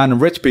bunch of random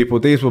rich people.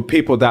 These were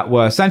people that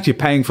were essentially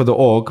paying for the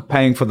org,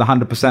 paying for the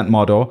 100%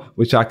 model,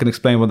 which I can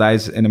explain what that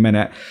is in a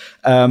minute.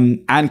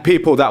 And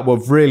people that were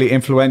really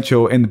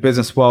influential in the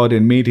business world,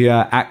 in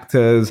media,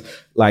 actors,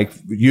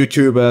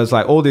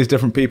 YouTubers, all these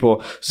different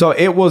people. So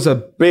it was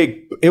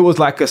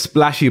like a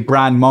splashy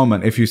brand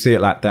moment, if you see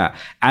it like that.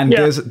 And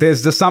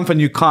there's just something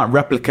you can't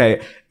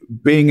replicate,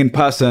 being in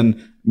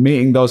person,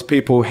 meeting those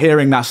people,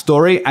 hearing that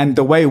story. And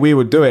the way we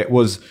would do it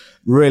was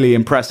really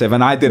impressive.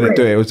 And I didn't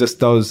do it. It was just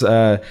those,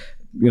 that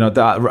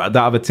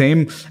other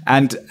team.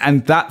 And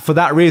that, for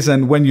that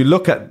reason, when you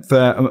look at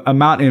the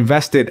amount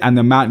invested and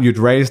the amount you'd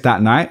raised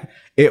that night,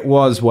 it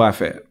was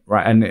worth it.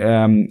 Right.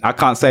 And I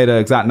can't say the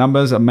exact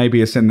numbers, or maybe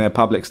it's in their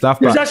public stuff.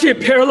 There's actually a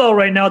parallel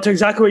right now to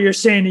exactly what you're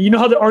saying. You know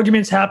how the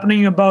argument's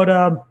happening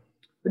about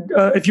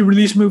if you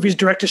release movies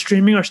direct to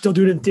streaming or still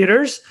do it in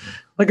theaters?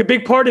 A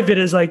big part of it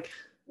is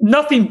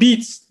nothing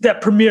beats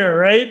that premiere,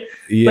 right?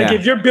 Yeah. Like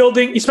if you're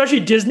building, especially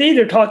Disney,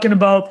 they're talking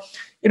about,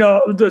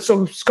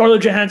 so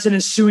Scarlett Johansson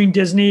is suing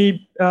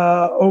Disney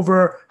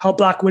over how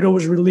Black Widow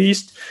was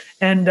released.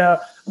 And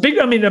a big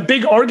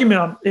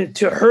argument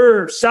to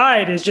her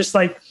side is just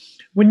like,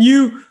 when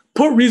you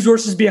put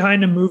resources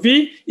behind a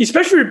movie,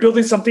 especially if you're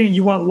building something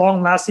you want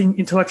long-lasting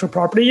intellectual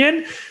property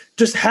in,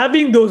 just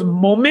having those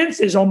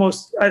moments is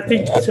almost, I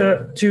think,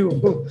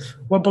 to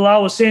what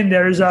Bilal was saying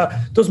there, is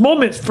those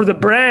moments for the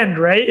brand,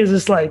 right, is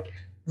just like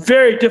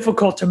very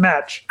difficult to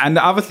match. And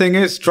the other thing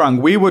is,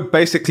 Trung, we would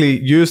basically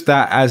use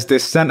that as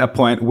this center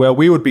point where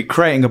we would be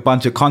creating a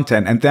bunch of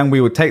content, and then we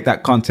would take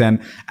that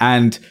content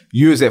and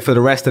use it for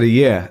the rest of the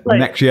year,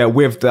 next year,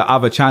 with the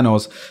other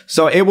channels.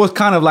 So it was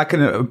kind of like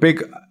a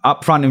big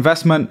upfront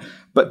investment,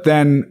 but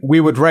then we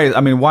would raise,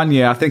 1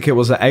 year, I think it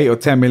was $8 or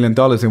 $10 million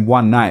in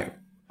one night.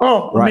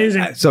 Oh,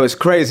 amazing. Right. So it's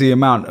crazy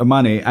amount of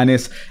money. And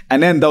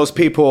then those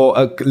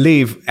people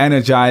leave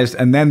energized,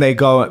 and then they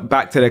go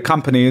back to their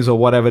companies or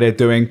whatever they're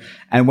doing.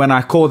 And when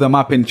I call them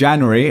up in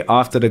January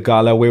after the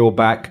gala, we were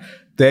back,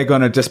 they're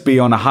going to just be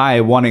on a high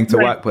wanting to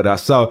work with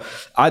us. So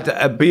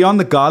beyond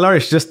the gala,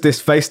 it's just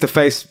this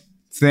face-to-face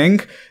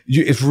thing.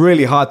 It's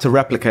really hard to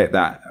replicate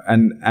that.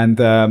 And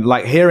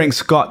like hearing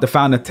Scott, the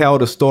founder, tell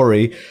the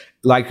story,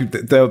 like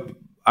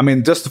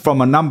just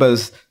from a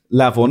numbers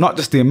level, not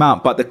just the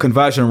amount, but the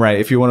conversion rate.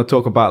 If you want to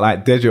talk about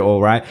like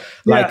digital, right?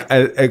 Like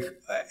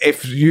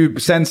if you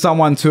send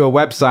someone to a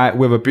website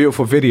with a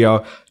beautiful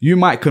video, you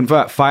might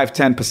convert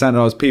 5-10% of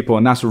those people,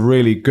 and that's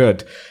really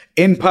good.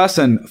 In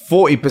person,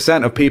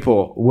 40% of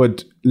people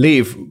would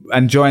leave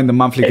and join the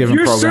monthly giving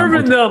program. If you're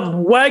serving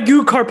them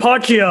Wagyu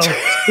Carpaccio,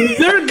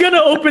 they're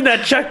gonna open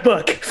that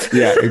checkbook.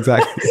 Yeah,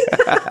 exactly.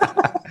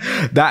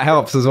 That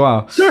helps as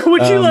well. Sir,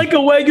 would you like a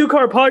Wagyu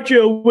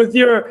Carpaccio with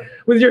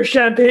your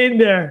champagne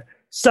there?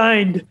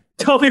 Signed.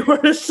 Tell me where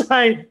to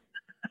sign.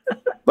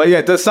 But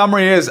yeah, the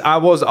summary is,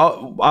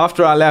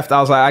 after I left,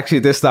 I was like, actually,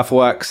 this stuff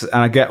works, and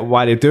I get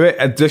why they do it.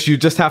 And you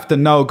just have to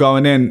know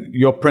going in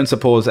your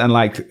principles, and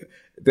like,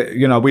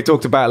 we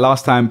talked about it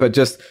last time, but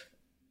just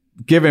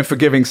giving for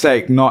giving's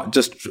sake, not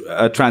just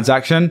a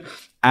transaction.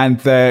 And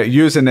they're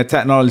using the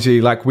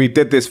technology. Like we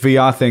did this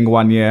VR thing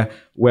one year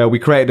where we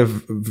created a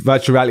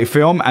virtual reality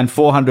film, and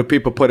 400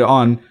 people put it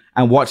on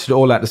and watched it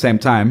all at the same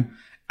time.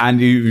 And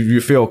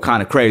you feel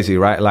kind of crazy,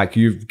 right? Like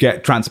you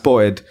get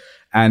transported,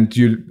 and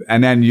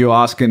then you're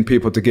asking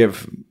people to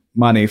give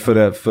money for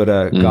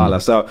the gala.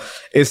 So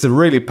it's a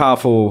really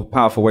powerful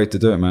way to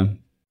do it, man.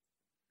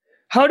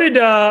 How did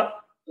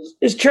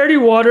is Charity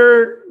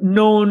Water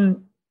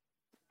known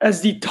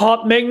as the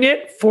top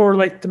magnet for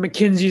like the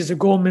McKinseys, the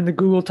Goldman, the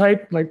Google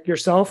type, like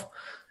yourself?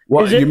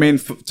 What you mean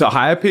to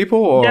hire people?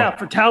 Or? Yeah,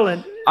 for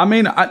talent.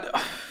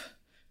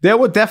 There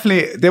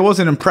was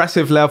an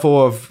impressive level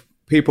of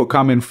people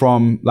coming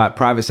from like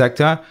private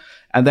sector,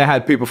 and they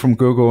had people from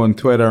Google and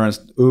Twitter and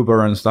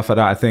Uber and stuff like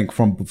that, I think,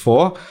 from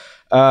before.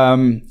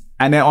 And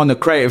then on the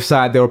creative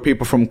side, there were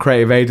people from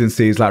creative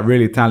agencies, like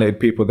really talented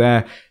people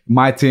there.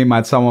 My team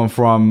had someone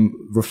from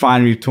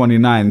Refinery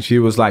 29. She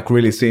was like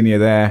really senior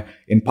there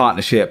in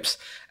partnerships,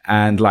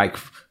 and like,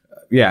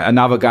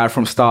 another guy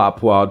from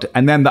Startup World.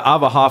 And then the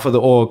other half of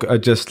the org are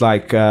just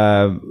like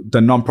the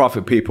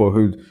nonprofit people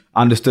who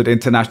understood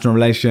international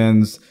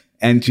relations,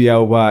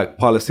 NGO work,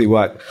 policy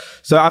work.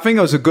 So I think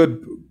it was a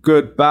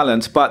good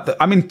balance. But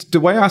the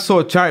way I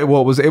saw Charity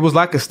Water was, it was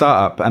like a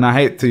startup, and I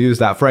hate to use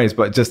that phrase,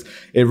 but just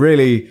it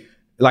really,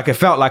 like, it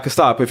felt like a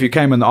startup. If you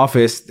came in the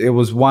office, it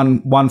was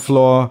one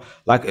floor,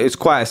 like it's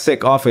quite a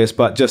sick office,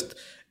 but just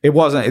it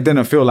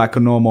didn't feel like a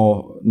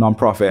normal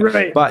nonprofit.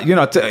 Right. But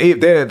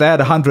they had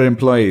 100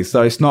 employees,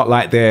 so it's not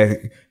like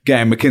they're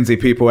getting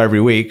McKinsey people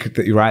every week,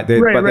 right?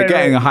 They're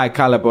getting a high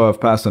caliber of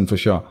person for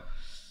sure.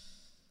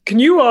 Can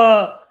you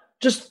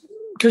just,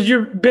 because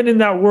you've been in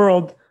that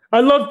world, I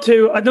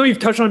know you've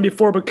touched on it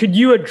before, but could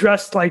you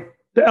address like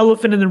the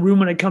elephant in the room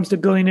when it comes to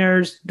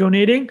billionaires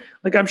donating?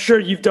 Like, I'm sure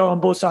you've done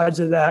on both sides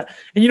of that.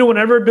 And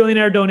whenever a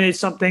billionaire donates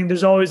something,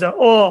 there's always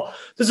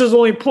this is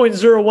only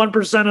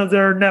 0.01% of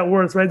their net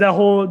worth, right? That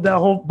whole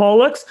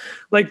bollocks.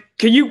 Like,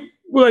 can you,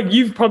 like,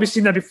 you've probably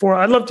seen that before.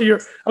 I love your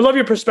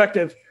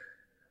perspective.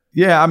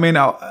 Yeah,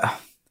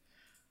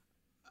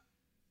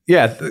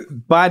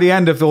 by the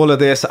end of all of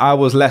this, I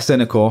was less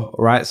cynical,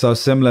 right? So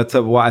similar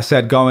to what I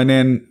said going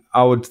in,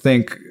 I would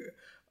think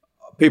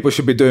people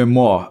should be doing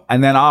more.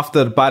 And then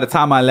by the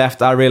time I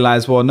left, I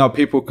realized, well, no,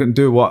 people can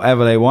do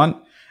whatever they want.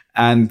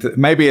 And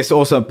maybe it's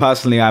also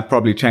personally, I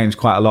probably changed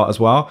quite a lot as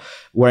well,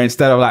 where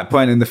instead of like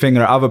pointing the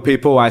finger at other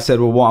people, I said,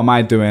 well, what am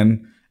I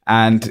doing?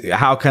 And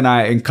how can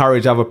I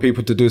encourage other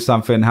people to do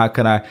something? How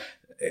can I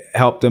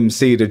help them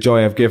see the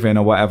joy of giving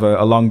or whatever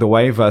along the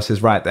way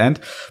versus right at the end?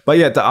 But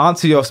yeah, to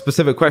answer your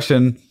specific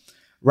question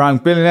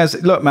around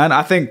billionaires, look, man,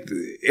 I think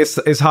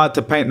it's hard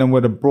to paint them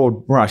with a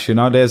broad brush.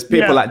 There's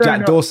people like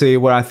Jack Dorsey,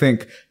 where I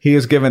think he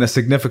is given a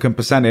significant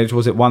percentage.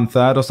 Was it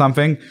 1/3 or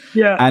something?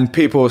 Yeah. And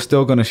people are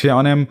still going to shit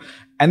on him.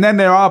 And then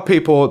there are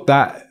people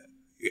that,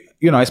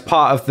 it's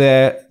part of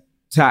their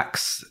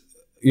tax,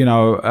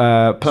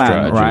 plan,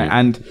 strategy, right?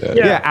 And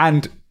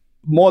and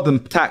more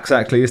than tax,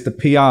 actually. It's the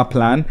PR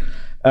plan.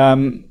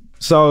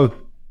 So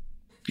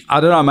I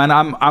don't know, man.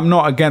 I'm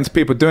not against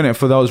people doing it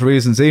for those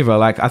reasons either.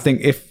 Like, I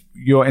think if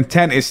your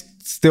intent is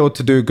still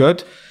to do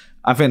good,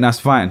 I think that's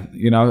fine,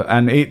 you know.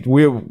 And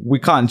we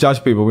can't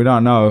judge people. We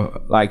don't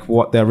know like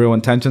what their real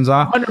intentions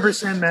are.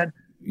 100%, man.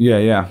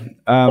 Yeah.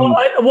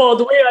 Well,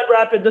 the way I'd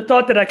wrap it, the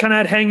thought that I kind of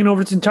had hanging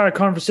over this entire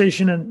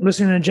conversation and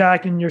listening to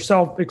Jack and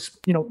yourself,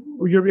 you know,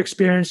 your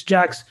experience,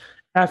 Jack's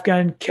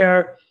Afghan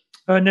Care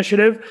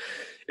initiative,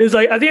 is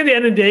like, I think at the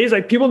end of the day, is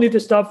like people need to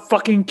stop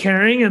fucking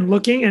caring and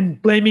looking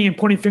and blaming and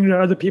pointing fingers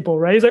at other people,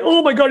 right? It's like,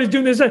 oh my God, he's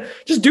doing this.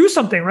 Just do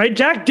something, right?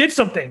 Jack did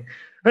something.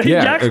 Right?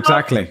 Yeah,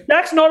 exactly.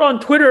 Jack's not on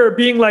Twitter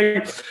being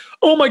like,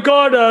 oh my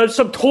God,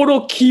 some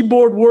total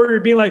keyboard warrior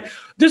being like,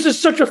 this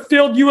is such a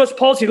failed U.S.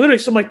 policy. Literally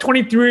some like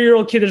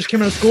 23-year-old kid that just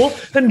came out of school.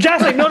 Then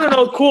Jack's like,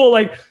 no, cool.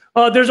 Like,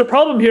 there's a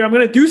problem here. I'm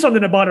going to do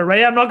something about it,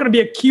 right? I'm not going to be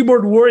a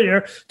keyboard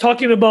warrior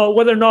talking about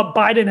whether or not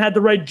Biden had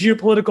the right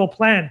geopolitical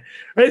plan,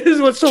 right? This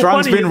is what's so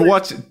funny.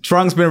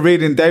 Trunk's been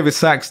reading David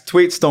Sachs'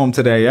 tweet storm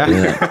today,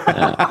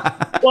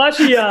 yeah? Well,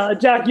 actually,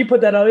 Jack, you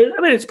put that out.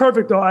 I mean, it's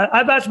perfect, though.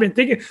 I've actually been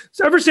thinking,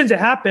 so ever since it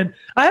happened,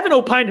 I haven't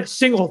opined a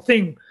single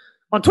thing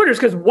on Twitter,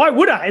 because why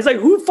would I? It's like,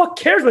 who the fuck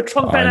cares what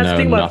Trump fan has to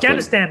think about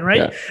Afghanistan, right?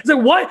 Yeah. It's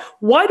like,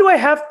 why do I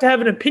have to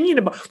have an opinion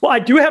about? Well, I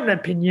do have an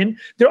opinion.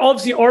 There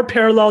obviously are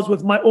parallels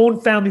with my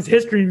own family's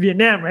history in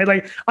Vietnam, right?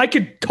 Like, I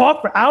could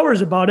talk for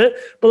hours about it,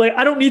 but like,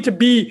 I don't need to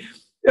be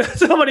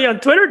somebody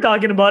on Twitter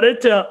talking about it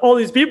to all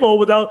these people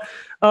without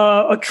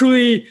a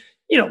truly,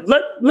 you know,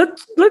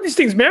 let these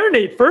things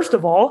marinate first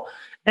of all.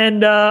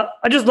 And I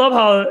just love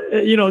how,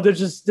 you know, there's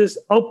just this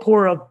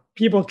outpour of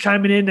people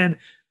chiming in and,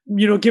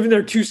 you know, giving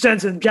their 2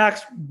 cents, and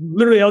Jack's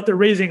literally out there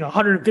raising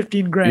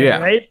 115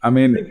 grand, right? I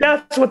mean, like,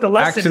 that's what the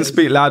lesson actions is.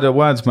 Speak louder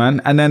words,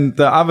 man. And then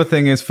the other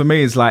thing is, for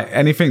me, is like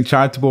anything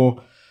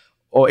charitable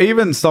or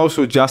even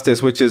social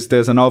justice, which is,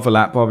 there's an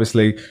overlap,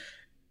 obviously.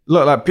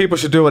 Look, like, people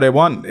should do what they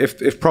want.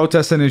 If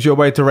protesting is your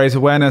way to raise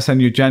awareness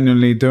and you're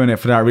genuinely doing it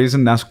for that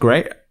reason, that's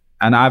great.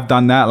 And I've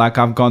done that. Like,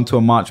 I've gone to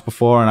a march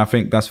before, and I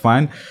think that's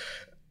fine.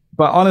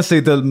 But honestly,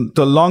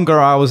 the longer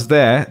I was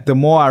there, the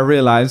more I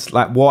realized,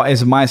 like, what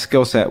is my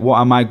skill set? What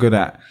am I good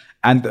at?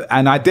 And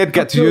I did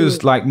get to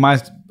use like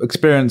my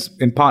experience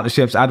in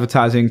partnerships,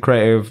 advertising,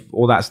 creative,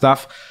 all that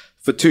stuff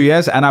for 2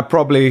 years. And I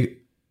probably,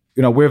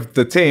 you know, with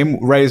the team,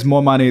 raised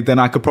more money than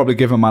I could probably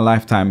give in my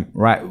lifetime,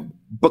 right?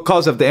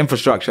 Because of the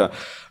infrastructure,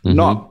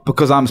 not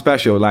because I'm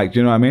special. Like, do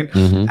you know what I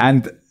mean?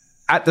 And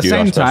at the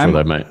same time,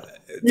 though, mate.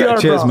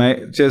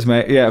 Cheers,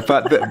 mate. Yeah,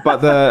 but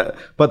the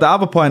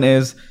other point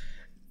is,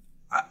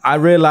 I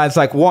realized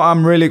like what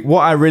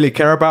I really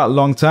care about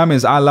long term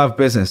is I love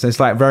business. It's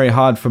like very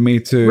hard for me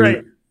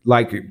to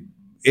like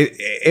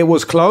it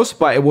was close,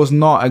 but it was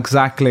not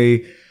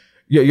exactly,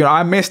 you know,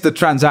 I missed the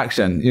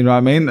transaction, you know what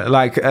I mean?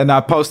 Like, and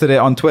I posted it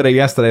on Twitter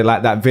yesterday,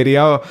 like that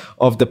video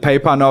of the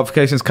PayPal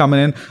notifications coming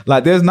in.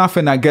 Like, there's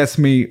nothing that gets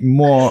me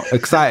more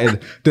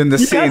excited than the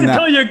scene. You have to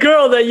tell your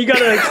girl that you got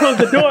to close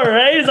the door,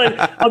 right? It's like,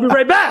 I'll be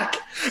right back.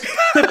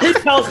 The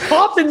PayPal's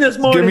popping this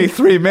morning. Give me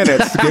 3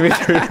 minutes.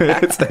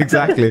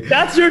 Exactly.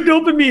 That's your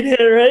dopamine hit,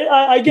 right?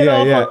 I get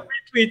off on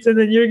retweets, and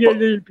then you get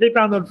your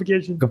PayPal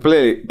notification.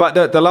 Completely.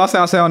 But the last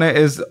thing I'll say on it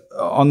is,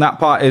 on that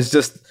part, is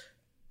just,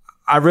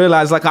 I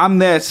realized like I'm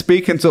there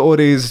speaking to all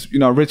these, you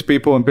know, rich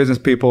people and business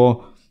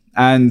people.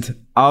 And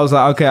I was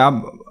like,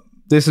 okay,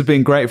 this has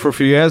been great for a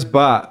few years,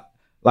 but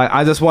like,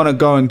 I just want to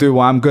go and do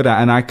what I'm good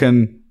at, and I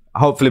can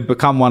hopefully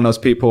become one of those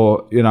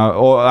people, you know,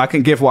 or I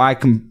can give what I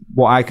can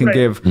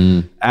give.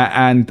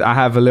 And I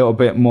have a little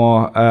bit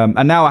more,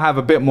 and now I have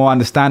a bit more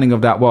understanding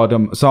of that world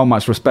and so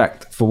much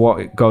respect for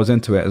what goes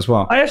into it as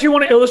well. I actually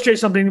want to illustrate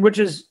something, which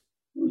is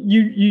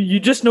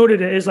you just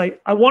noted it, is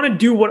like, I want to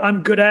do what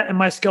I'm good at and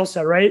my skill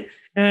set, right?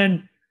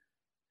 And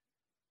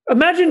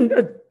imagine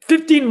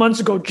 15 months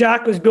ago,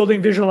 Jack was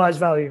building Visualize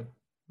Value,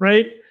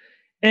 right?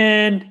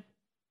 And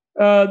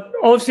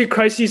obviously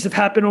crises have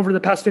happened over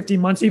the past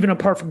 15 months, even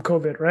apart from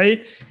COVID,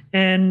 right?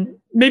 And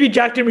maybe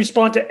Jack didn't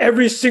respond to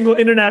every single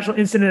international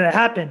incident that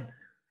happened.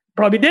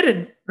 Probably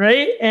didn't,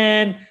 right?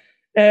 And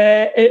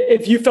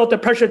if you felt the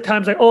pressure at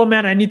times like, oh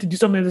man, I need to do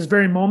something at this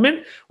very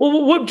moment.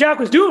 Well, what Jack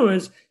was doing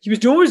was, he was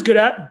doing what he was good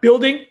at,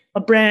 building a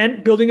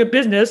brand, building a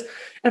business.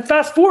 And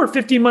fast forward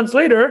 15 months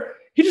later,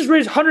 he just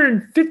raised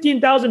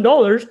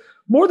 $115,000,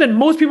 more than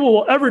most people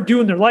will ever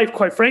do in their life,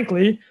 quite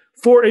frankly,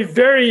 for a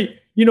very,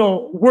 you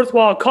know,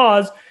 worthwhile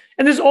cause.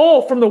 And this is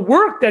all from the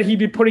work that he'd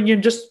be putting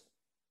in, just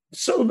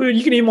so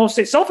you can even almost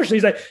say selfishly.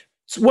 He's like,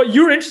 it's what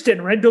you're interested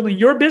in, right? Building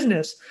your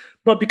business.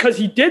 But because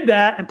he did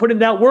that and put in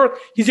that work,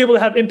 he's able to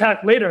have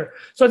impact later.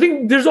 So I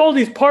think there's all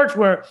these parts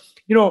where,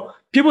 you know,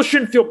 people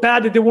shouldn't feel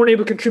bad that they weren't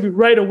able to contribute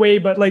right away,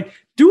 but like,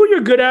 do what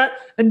you're good at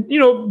and, you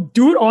know,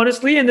 do it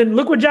honestly. And then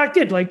look what Jack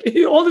did. Like,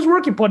 all this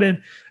work he put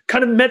in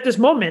kind of met this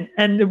moment,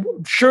 and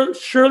it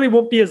surely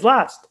won't be his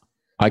last.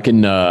 I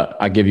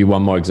give you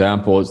one more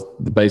example. It's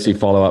the basic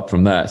follow up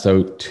from that.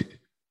 So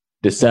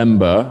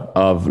December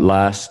of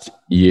last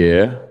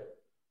year,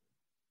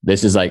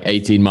 this is like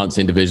 18 months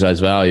into Visualize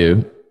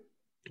Value.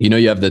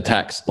 you have the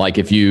tax, like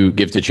if you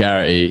give to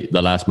charity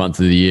the last month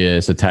of the year,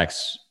 it's a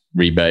tax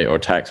rebate or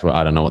tax, well,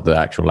 I don't know what the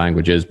actual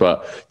language is,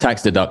 but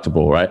tax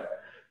deductible, right?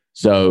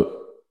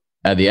 So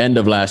at the end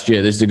of last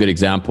year, this is a good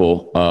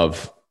example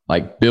of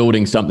like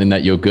building something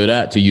that you're good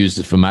at to use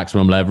it for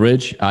maximum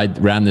leverage. I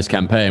ran this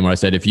campaign where I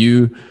said, if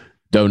you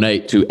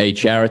donate to a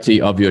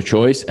charity of your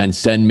choice and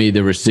send me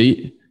the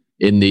receipt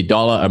in the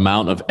dollar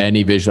amount of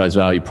any Visualize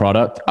Value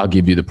product, I'll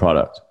give you the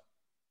product.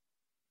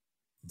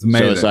 It's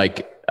amazing. So it's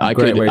like, I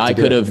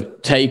could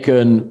have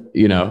taken,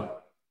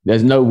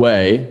 there's no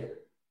way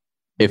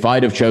if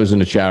I'd have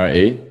chosen a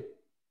charity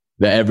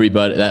that would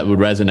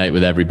resonate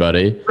with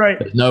everybody. Right.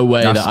 There's no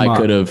way that I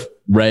could have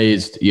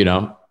raised,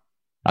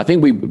 I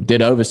think we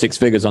did over 6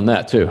 figures on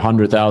that too,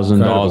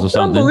 $100,000 or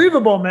something.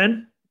 Unbelievable,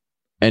 man.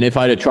 And if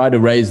I'd have tried to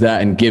raise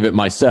that and give it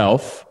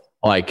myself,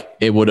 like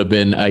it would have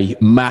been a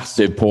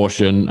massive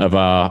portion of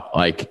our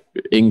like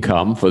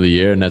income for the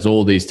year. And there's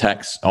all these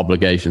tax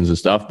obligations and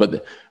stuff.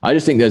 But I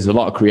just think there's a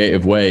lot of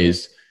creative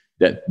ways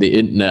that the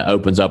internet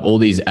opens up all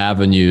these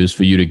avenues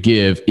for you to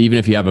give, even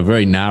if you have a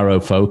very narrow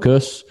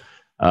focus.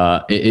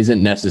 It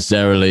isn't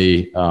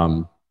necessarily,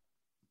 I'm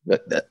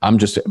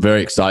just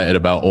very excited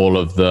about all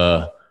of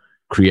the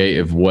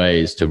creative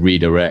ways to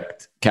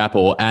redirect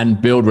capital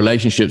and build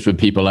relationships with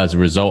people as a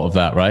result of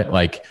that, right?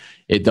 Like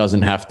it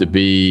doesn't have to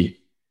be,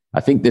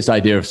 I think this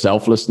idea of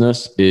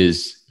selflessness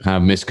is kind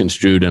of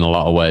misconstrued in a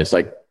lot of ways.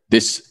 Like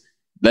this,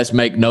 let's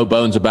make no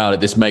bones about it.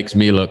 This makes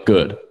me look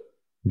good.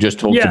 Just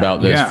talked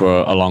about this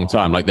for a long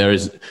time. Like there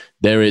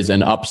is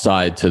an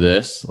upside to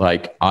this.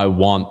 Like I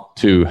want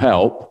to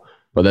help,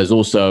 but there's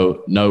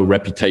also no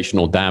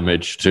reputational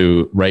damage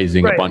to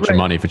raising a bunch of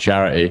money for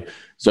charity.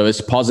 So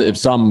it's a positive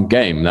sum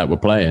game that we're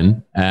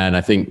playing. And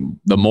I think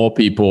the more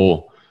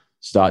people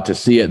start to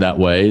see it that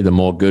way, the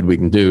more good we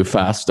can do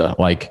faster.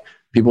 Like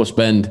people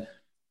spend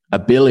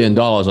 $1 billion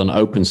on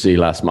OpenSea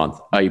last month,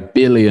 $1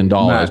 billion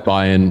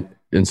buying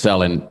and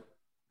selling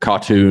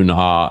cartoon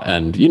art.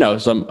 And,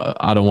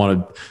 I don't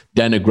want to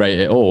denigrate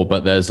it all,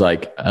 but there's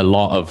like a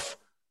lot of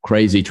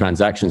crazy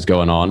transactions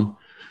going on.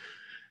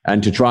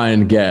 And to try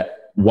and get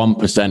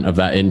 1% of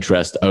that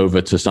interest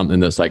over to something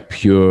that's like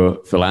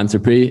pure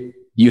philanthropy,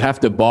 you have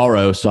to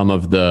borrow some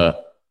of the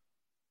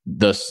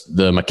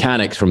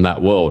mechanics from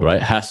that world, right?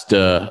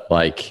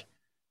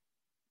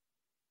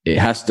 It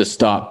has to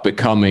start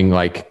becoming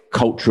like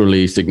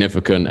culturally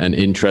significant and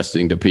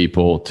interesting to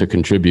people to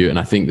contribute. And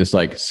I think this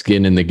like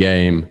skin in the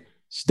game,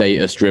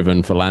 status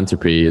driven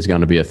philanthropy is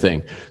going to be a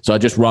thing. So I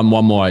just run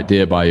one more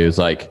idea by you. It's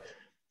like,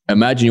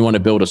 imagine you want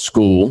to build a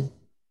school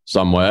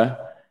somewhere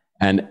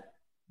and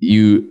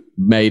you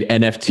made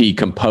NFT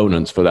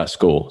components for that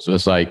school. So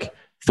it's like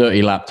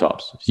 30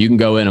 laptops. So you can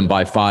go in and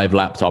buy 5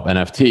 laptop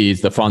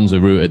NFTs. The funds are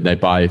rooted. They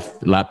buy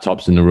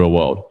laptops in the real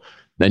world.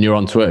 Then you're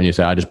on Twitter and you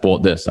say, I just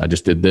bought this. I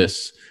just did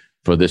this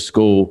for this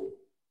school.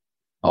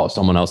 Oh,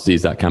 someone else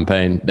sees that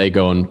campaign. They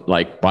go and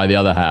like buy the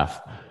other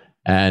half.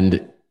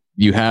 And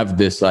you have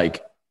this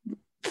like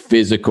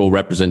physical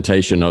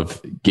representation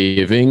of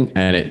giving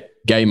and it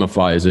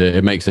gamifies it.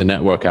 It makes a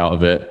network out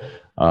of it.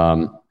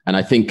 And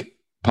I think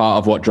part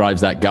of what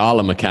drives that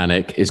gala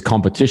mechanic is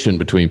competition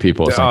between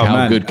people. It's like,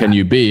 how good can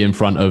you be in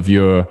front of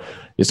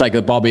it's like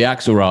a Bobby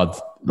Axelrod.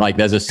 Like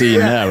there's a scene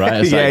there,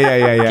 right? It's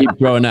like, keep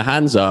throwing their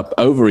hands up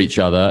over each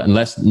other.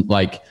 Unless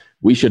like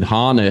we should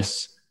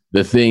harness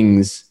the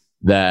things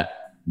that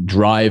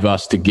drive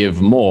us to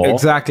give more.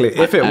 Exactly.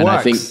 If it works,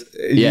 I think,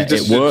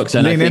 it works.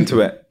 And lean into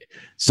it.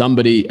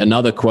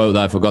 Another quote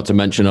that I forgot to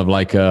mention of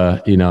like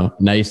a,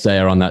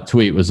 naysayer on that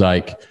tweet was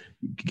like,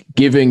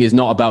 giving is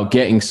not about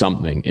getting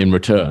something in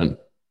return.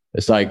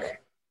 It's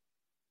like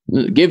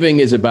giving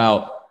is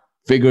about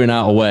figuring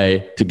out a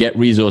way to get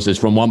resources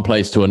from one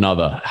place to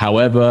another.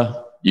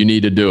 However, you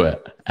need to do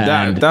it.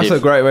 And that's a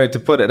great way to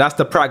put it. That's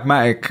the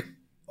pragmatic,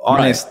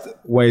 honest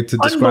way to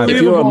describe it.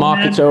 If you're a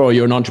marketer or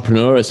you're an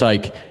entrepreneur, it's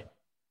like,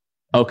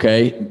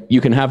 okay,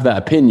 you can have that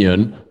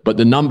opinion, but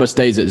the number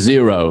stays at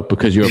 0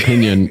 because your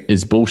opinion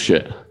is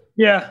bullshit.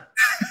 Yeah.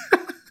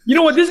 You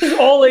know what? This is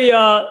all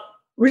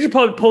we should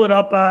probably pull it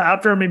up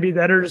after, maybe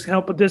the editors can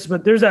help with this,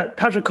 but there's that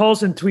Patrick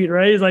Collison tweet,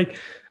 right? He's like,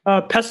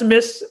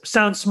 pessimists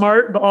sound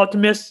smart, but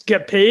optimists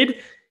get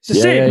paid. It's the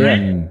same,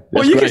 right?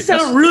 Well, you can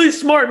sound really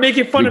smart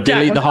making fun of Jack.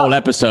 Delete the whole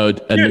episode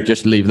and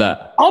just leave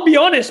that. I'll be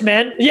honest,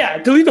 man. Yeah,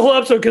 delete the whole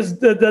episode because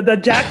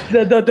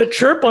the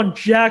chirp on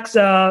Jack's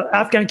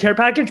Afghan care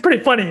package,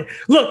 pretty funny.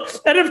 Look,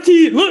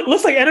 NFT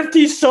looks like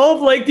NFT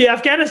solved like the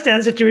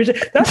Afghanistan situation.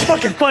 That's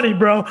fucking funny,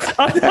 bro.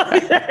 I'm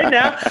telling you right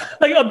now.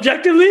 Like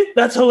objectively,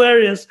 that's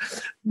hilarious.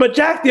 But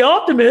Jack the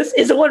Optimist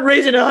is the one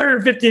raising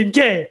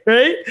 115K,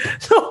 right?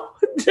 So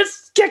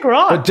just kick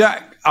rocks. But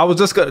Jack, I was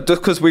just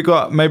because we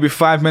got maybe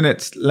 5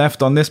 minutes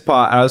left on this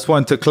part, I just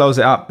wanted to close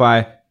it up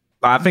by,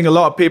 I think a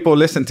lot of people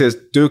listen to this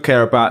do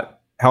care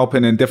about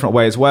helping in different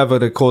ways, whatever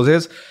the cause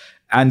is.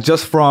 And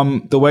just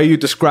from the way you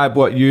describe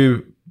what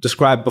you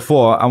described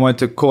before, I wanted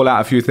to call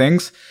out a few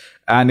things.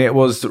 And it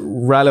was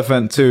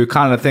relevant to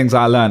kind of things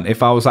I learned.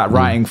 If I was like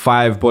writing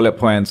 5 bullet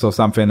points or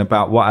something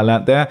about what I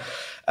learned there.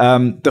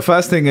 The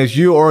first thing is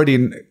you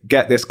already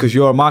get this because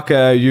you're a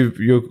marketer,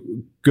 you're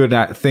good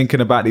at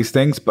thinking about these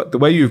things. But the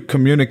way you've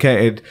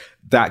communicated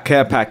that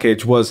care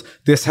package was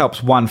this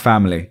helps one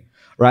family.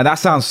 Right, that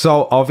sounds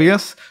so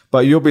obvious,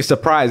 but you'll be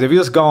surprised if you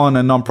just go on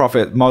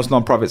most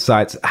nonprofit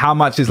sites, how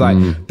much is like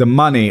the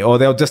money, or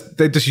they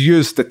just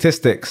use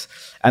statistics.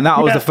 And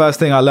that was the first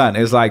thing I learned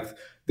is like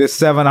there's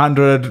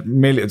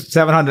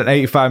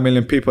 785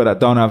 million people that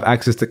don't have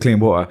access to clean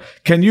water.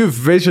 Can you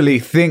visually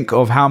think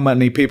of how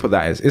many people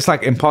that is? It's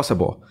like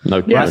impossible.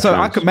 No so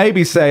I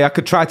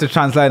could try to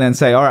translate and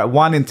say, all right,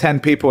 1 in 10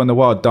 people in the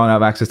world don't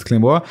have access to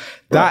clean water.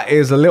 That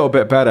is a little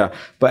bit better.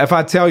 But if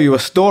I tell you a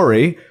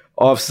story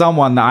of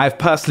someone that I've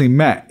personally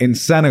met in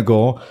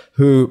Senegal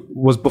who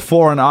was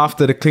before and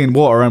after the clean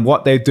water and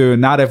what they do,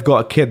 and now they've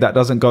got a kid that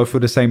doesn't go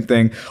through the same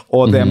thing,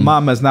 or their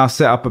mum has now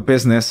set up a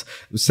business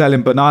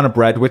selling banana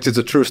bread, which is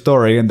a true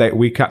story, and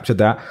we captured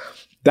that.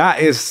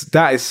 That is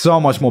so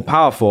much more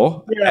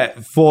powerful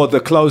for the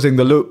closing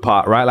the loop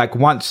part, right? Like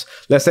once,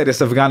 let's say this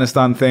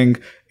Afghanistan thing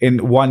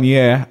in 1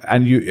 year,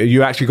 and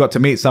you actually got to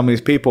meet some of these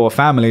people or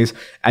families,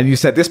 and you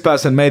said this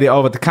person made it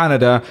over to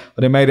Canada,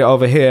 or they made it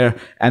over here,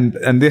 and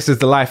this is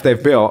the life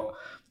they've built.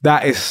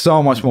 That is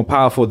so much more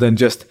powerful than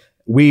just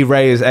we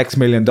raise X $1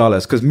 million,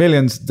 because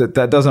millions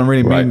that doesn't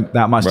really mean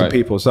that much to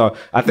people. So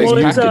I think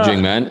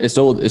packaging, man, it's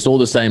all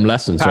the same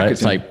lessons, right?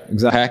 It's like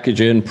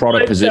packaging,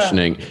 product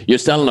positioning. You're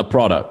selling a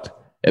product.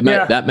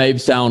 That may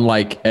sound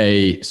like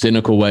a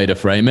cynical way to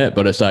frame it,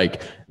 but it's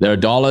like there are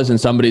dollars in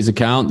somebody's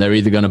account. They're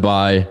either going to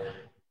buy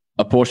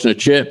a portion of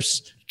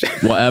chips,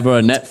 whatever,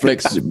 a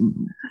Netflix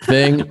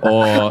thing,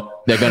 or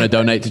they're going to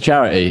donate to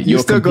charity. You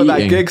still got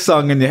that gig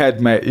song in your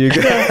head, mate. You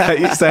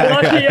say,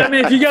 luckily, I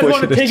mean, if you guys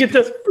want to take it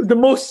to the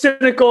most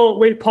cynical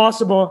way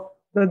possible,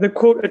 the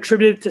quote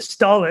attributed to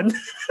Stalin.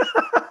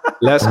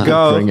 Let's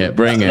go.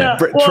 Bring it. Yeah.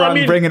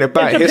 Bringing it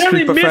back.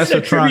 History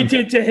professor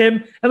Trung. To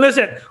him. And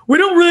listen, we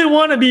don't really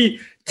want to be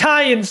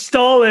tying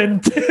Stalin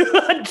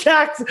to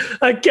Jack's,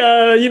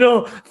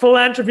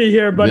 philanthropy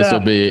here. But this will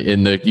be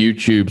in the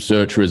YouTube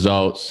search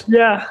results.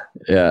 Yeah.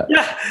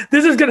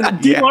 This is going to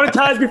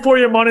demonetize before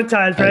you're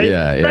monetized, right?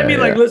 I mean,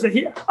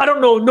 listen, I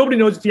don't know. Nobody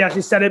knows if he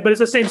actually said it, but it's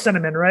the same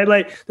sentiment, right?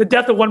 Like the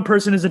death of one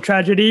person is a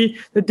tragedy.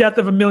 The death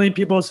of 1 million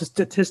people is a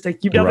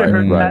statistic. You've never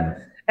heard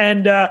that.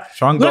 And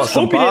Sean got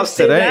some bars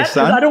today,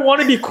 son. I don't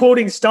want to be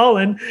quoting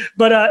Stalin,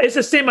 but it's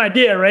the same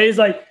idea, right? It's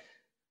like,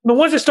 but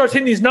once it starts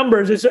hitting these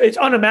numbers, it's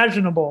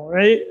unimaginable,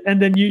 right?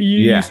 And then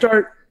you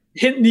start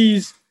hitting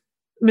these.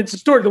 I mean, it's a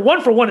story. The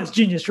 1 for 1 is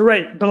genius. You're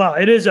right, Bilal.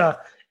 It is a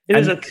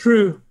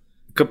true.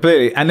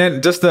 Completely. And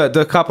then just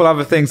the couple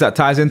other things that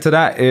ties into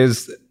that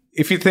is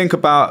if you think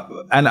about,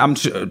 and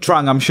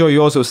Trung, I'm sure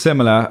yours was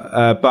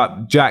similar,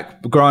 but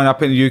Jack, growing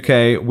up in the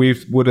UK, we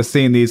would have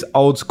seen these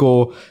old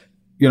school,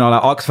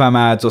 like Oxfam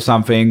ads or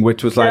something,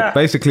 which was like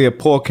basically a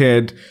poor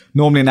kid,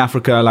 normally in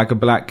Africa, like a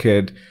black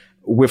kid,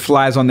 with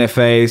flies on their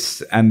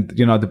face and,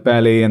 the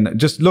belly and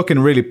just looking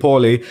really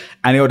poorly.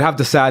 And it would have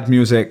the sad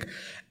music.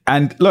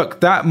 And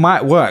look, that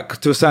might work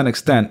to a certain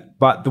extent.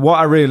 But what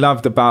I really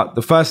loved about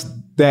the first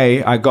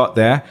day I got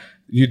there,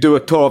 you do a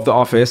tour of the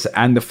office,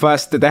 and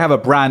they have a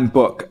brand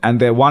book. And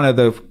one of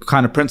the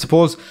kind of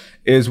principles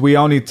is we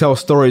only tell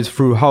stories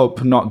through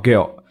hope, not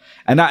guilt.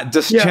 And that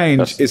just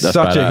change is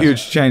such a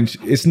huge change.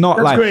 It's not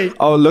great.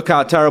 Oh, look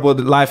how terrible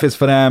life is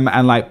for them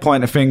and like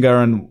point a finger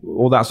and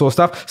all that sort of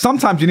stuff.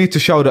 Sometimes you need to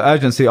show the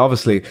urgency,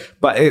 obviously,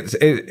 but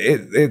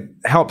it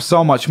helps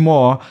so much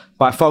more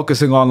by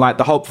focusing on like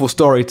the hopeful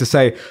story to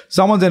say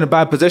someone's in a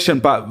bad position,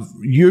 but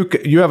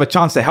you have a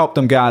chance to help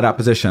them get out of that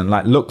position.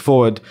 Like look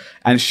forward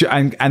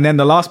and then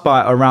the last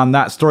part around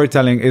that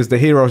storytelling is the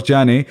hero's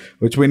journey,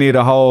 which we need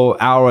a whole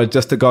hour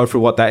just to go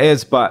through what that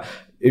is. But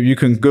if you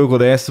can Google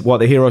this, what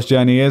the hero's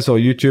journey is, or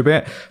YouTube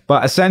it.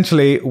 But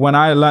essentially, when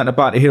I learned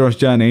about the hero's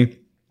journey,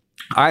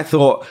 I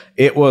thought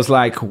it was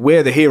like,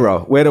 we're the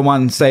hero. We're the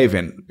one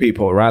saving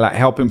people, right? Like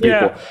helping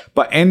people.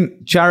 But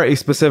in charity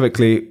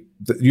specifically,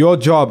 your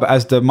job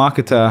as the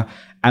marketer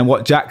and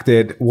what Jack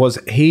did was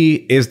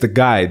he is the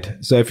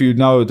guide. So if you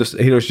know the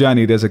hero's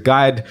journey, there's a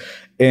guide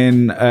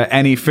in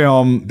any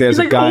film. There's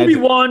a guide. He's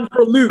like Obi-Wan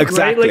for Luke,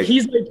 exactly. Right? Like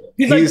he's like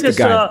this,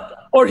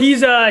 or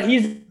he's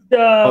he's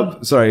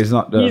not.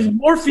 He's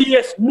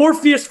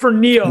Morpheus for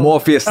Neo.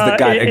 Morpheus the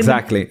guy,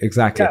 exactly.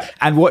 Yeah.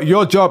 And what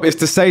your job is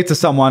to say to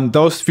someone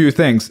those few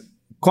things,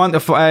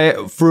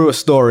 quantify through a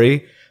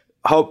story,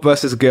 hope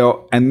versus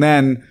guilt, and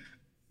then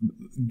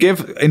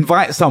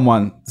invite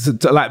someone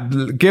to like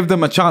give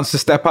them a chance to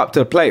step up to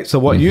the plate. So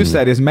what you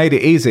said is made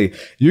it easy.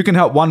 You can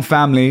help one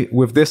family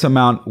with this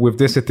amount, with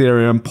this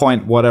Ethereum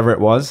point, whatever it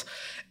was.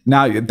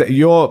 Now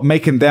you're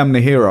making them the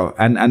hero,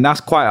 and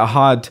that's quite a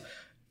hard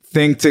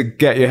thing to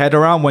get your head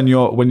around when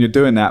you're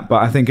doing that,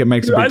 but I think it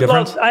makes a big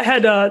difference. I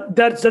had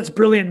that's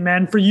brilliant,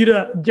 man. For you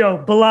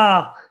to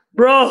Bilal,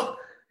 bro,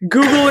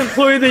 Google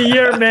Employee of the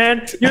Year,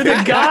 man. You're the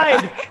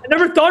guide. I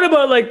never thought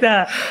about it like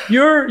that.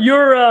 You're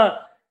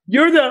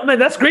the man.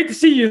 That's great to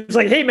see you. It's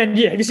like, hey, man,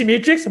 have you seen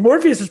Matrix?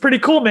 Morpheus is pretty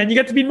cool, man. You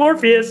get to be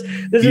Morpheus.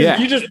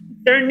 You just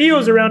carry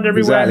Neos around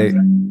everywhere.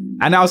 Exactly.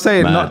 And I'll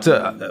say not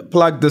to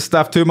plug the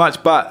stuff too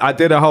much, but I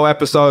did a whole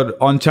episode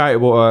on Charity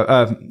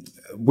Water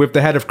with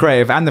the head of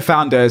creative and the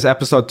founders,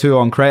 episode 2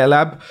 on Creator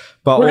Lab.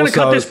 But we're going to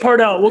cut this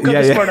part out. We'll cut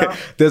this part out.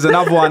 There's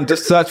another one.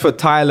 Just search for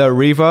Tyler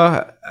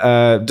Reaver.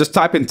 Just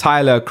type in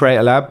Tyler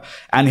Creator Lab,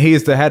 and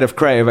he's the head of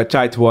creative at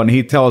Charity Water, and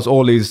he tells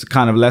all these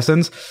kind of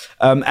lessons.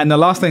 And the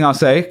last thing I'll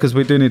say, because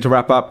we do need to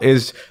wrap up,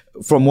 is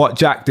from what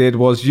Jack did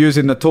was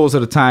using the tools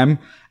of the time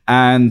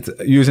and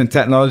using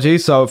technology.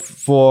 So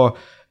for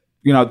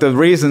the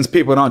reasons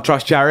people don't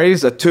trust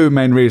charities are 2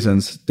 main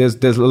reasons.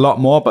 There's a lot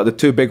more, but the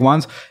 2 big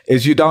ones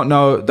is you don't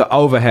know the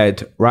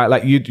overhead, right?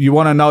 Like you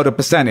want to know the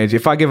percentage.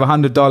 If I give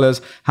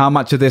 $100, how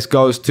much of this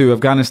goes to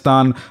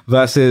Afghanistan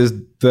versus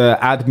the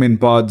admin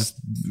bods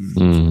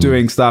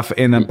doing stuff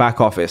in a back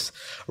office,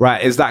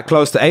 right? Is that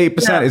close to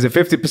 80%? Yeah. Is it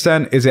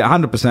 50%? Is it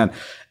 100%?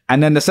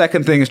 And then the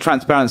second thing is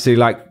transparency,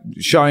 like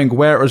showing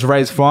where it was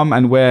raised from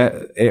and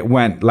where it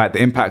went, like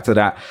the impact of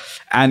that.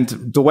 And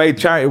the way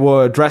Charity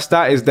will address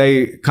that is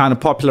they kind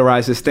of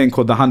popularized this thing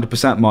called the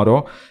 100%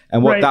 model.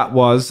 And what that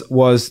was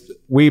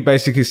we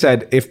basically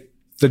said, if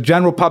the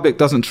general public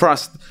doesn't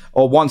trust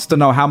or wants to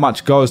know how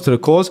much goes to the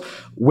cause,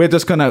 we're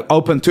just going to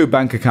open 2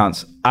 bank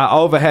accounts.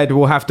 Our overhead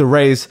will have to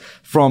raise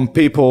from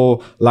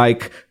people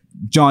like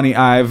Johnny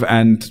Ive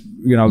and,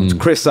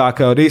 Chris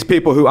Sarko, these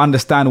people who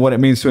understand what it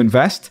means to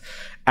invest.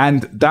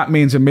 And that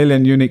means 1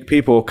 million unique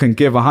people can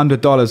give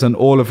 $100 and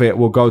all of it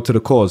will go to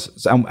the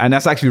cause. And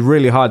that's actually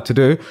really hard to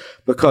do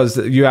because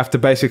you have to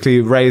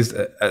basically raise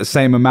the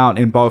same amount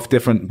in both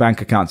different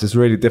bank accounts. It's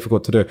really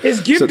difficult to do.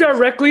 Is Give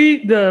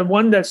Directly the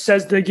one that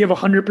says they give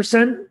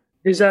 100%?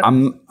 Is that?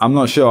 I'm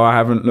not sure. I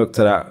haven't looked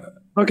at that.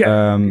 Okay.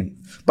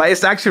 But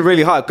it's actually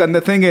really hard. And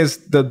the thing is,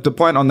 the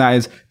point on that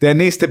is there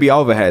needs to be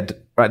overhead.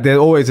 Right, there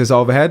always is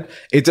overhead.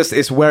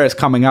 It's where it's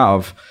coming out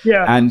of,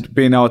 and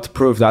being able to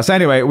prove that. So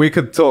anyway, we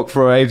could talk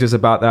for ages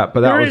about that, but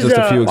that was just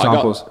a few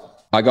examples.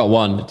 I got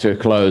one to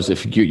close.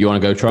 If you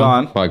want to go,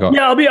 Tron.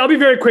 Yeah, I'll be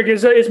very quick.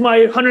 It's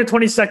my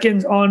 120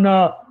 seconds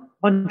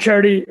on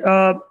charity,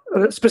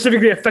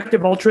 specifically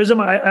effective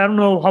altruism. I don't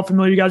know how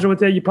familiar you guys are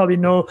with it. You probably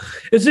know.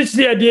 It's just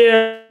the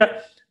idea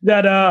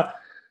that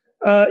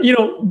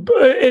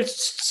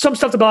it's some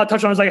stuff about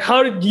touch on is like,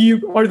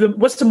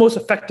 what's the most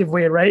effective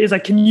way, right? Is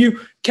like, can you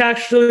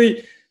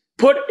actually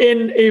put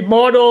in a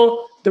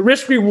model, the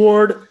risk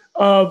reward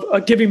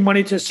of giving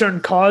money to a certain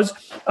cause?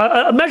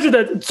 A measure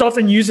that it's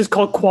often used is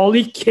called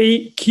quality,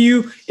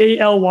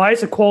 QALY.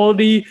 It's a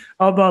quality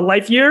of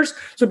life years.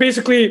 So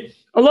basically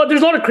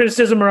there's a lot of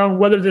criticism around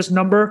whether this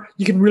number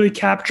you can really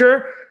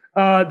capture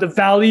the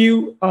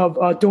value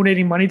of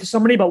donating money to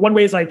somebody. But one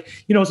way is like,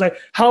 it's like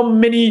how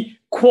many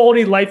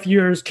quality life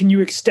years can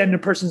you extend a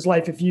person's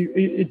life if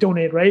you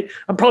donate, right?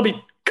 I'm probably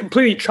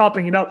completely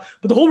chopping it up.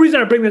 But the whole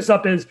reason I bring this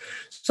up is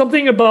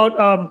something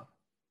about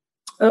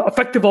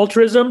effective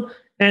altruism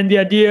and the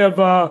idea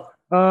of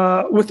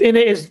within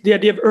it is the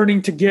idea of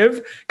earning to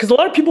give. Because a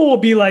lot of people will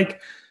be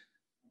like,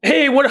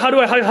 hey, how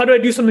do I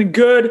do something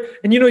good?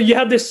 And you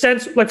have this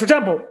sense, like for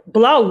example,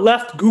 Bilal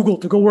left Google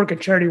to go work at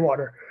Charity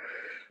Water.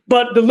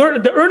 But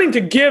the earning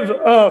to give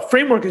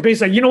framework is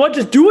basically like, you know what,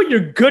 just do what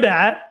you're good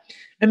at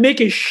and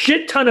make a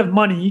shit ton of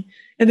money,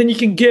 and then you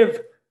can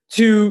give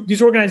to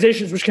these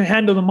organizations which can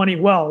handle the money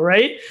well,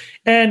 right?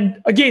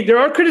 And again, there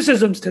are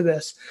criticisms to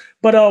this,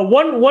 but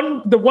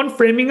the one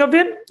framing of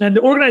it, and the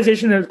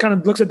organization that kind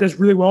of looks at this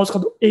really well is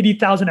called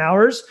 80,000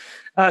 hours.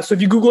 So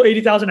if you Google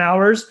 80,000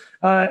 hours,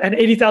 and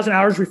 80,000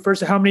 hours refers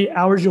to how many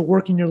hours you'll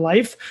work in your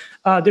life,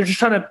 they're just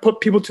trying to put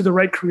people to the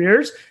right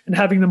careers and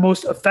having the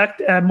most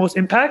effect and most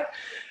impact.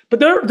 But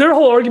their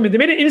whole argument, they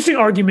made an interesting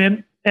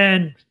argument,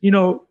 and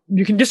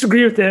you can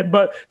disagree with it,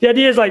 but the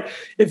idea is like,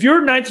 if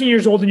you're 19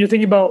 years old and you're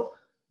thinking about,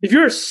 if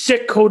you're a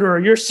sick coder or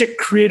you're a sick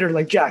creator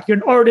like Jack, you're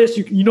an artist,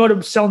 you know how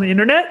to sell on the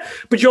internet,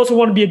 but you also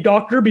want to be a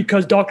doctor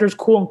because doctors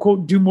quote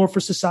unquote do more for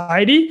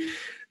society.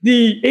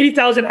 The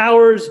 80,000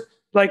 hours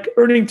like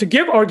earning to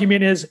give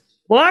argument is,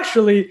 well,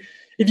 actually,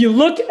 if you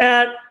look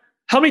at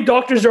how many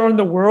doctors there are in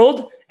the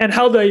world and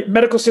how the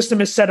medical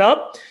system is set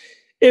up,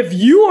 if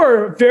you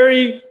are a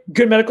very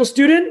good medical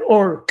student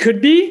or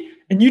could be,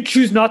 and you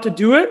choose not to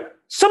do it,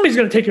 somebody's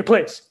going to take your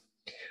place,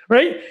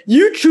 right?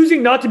 You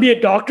choosing not to be a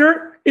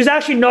doctor is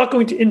actually not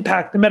going to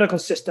impact the medical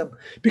system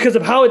because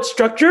of how it's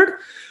structured.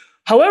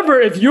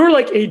 However, if you're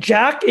like a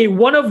Jack, a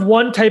one of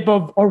one type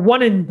of, or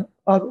 1 in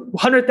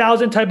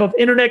 100,000 type of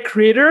internet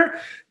creator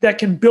that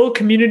can build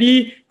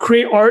community,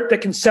 create art that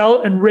can sell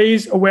and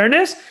raise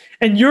awareness,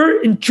 and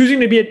you're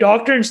choosing to be a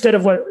doctor instead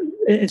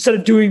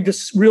of doing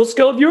this real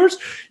skill of yours,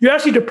 you're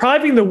actually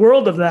depriving the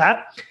world of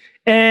that.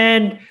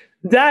 And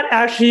that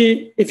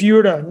actually, if you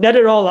were to net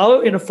it all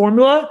out in a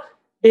formula,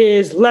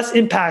 is less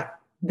impact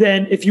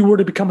than if you were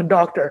to become a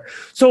doctor.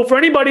 So for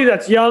anybody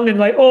that's young and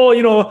like,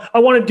 I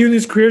want to do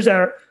these careers that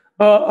are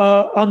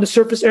on the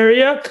surface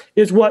area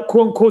is what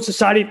quote unquote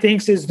society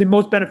thinks is the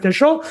most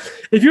beneficial.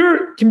 If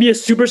you can be a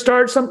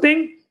superstar at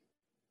something,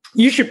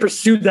 you should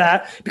pursue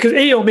that because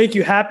A, it'll make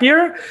you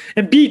happier,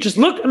 and B, just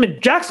look,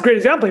 Jack's a great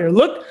example here.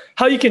 Look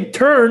how you can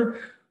turn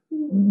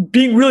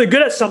being really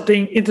good at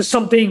something into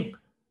something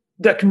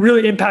that can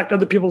really impact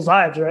other people's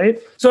lives, right?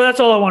 So that's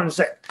all I wanted to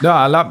say. No,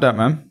 I love that,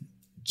 man.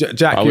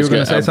 Jack, you were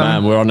going to say something?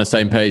 Man, we're on the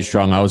same page,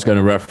 Strong. I was going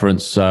to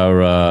reference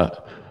our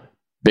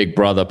Big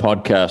Brother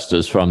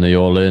podcasters from the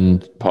All In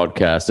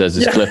podcast. There's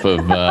this clip of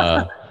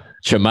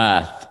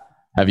Chamath.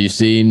 Have you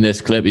seen this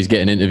clip? He's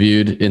getting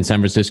interviewed in San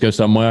Francisco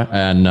somewhere.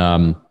 And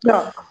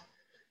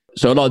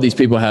so a lot of these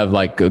people have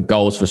like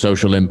goals for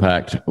social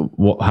impact.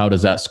 How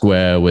does that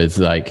square with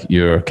like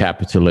your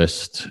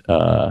capitalist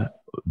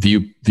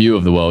view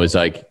of the world? Is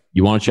like,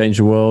 you want to change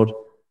the world?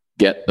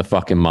 Get the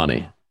fucking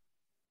money.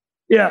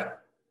 Yeah.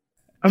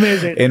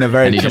 Amazing. In a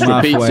very and he just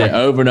repeats it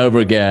over and over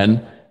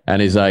again.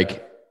 And he's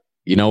like,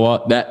 you know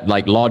what? That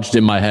like lodged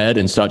in my head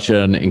in such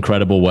an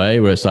incredible way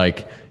where it's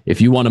like, if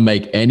you want to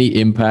make any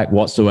impact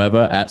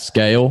whatsoever at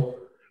scale,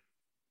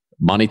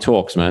 money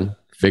talks, man.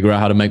 Figure out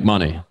how to make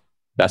money.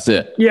 That's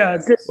it. Yeah.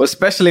 Well,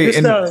 especially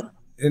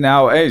in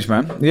our age,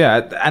 man.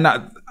 Yeah. And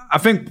I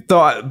think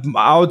though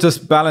I'll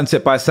just balance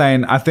it by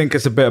saying I think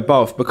it's a bit of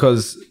both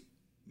because,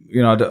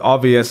 you know,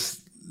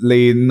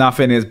 obviously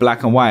nothing is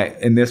black and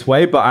white in this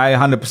way, but I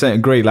 100%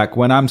 agree. Like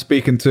when I'm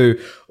speaking to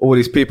all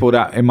these people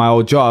that in my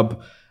old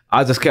job,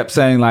 I just kept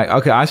saying like,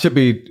 okay, I should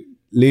be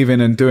leaving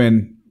and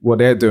doing what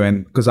they're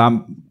doing because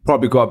I'm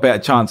probably got a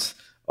better chance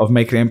of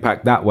making an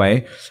impact that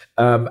way.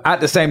 At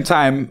the same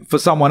time, for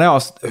someone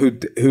else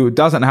who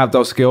doesn't have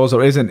those skills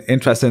or isn't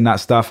interested in that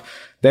stuff,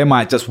 they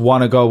might just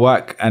want to go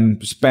work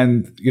and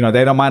spend, you know,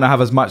 they don't might not have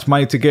as much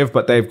money to give,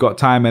 but they've got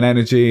time and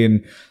energy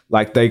and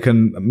like they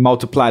can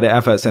multiply their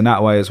efforts in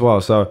that way as well.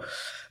 So,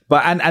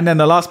 but, and then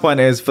the last point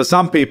is for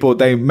some people,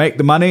 they make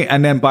the money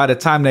and then by the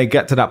time they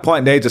get to that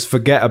point, they just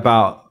forget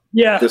about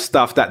the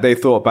stuff that they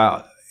thought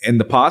about in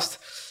the past.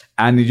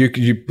 And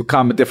you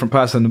become a different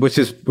person, which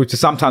is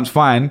sometimes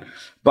fine.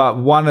 But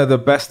one of the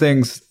best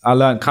things I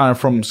learned kind of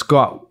from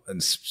Scott,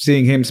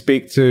 seeing him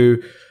speak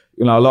to,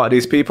 you know, a lot of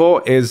these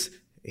people, is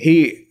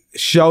he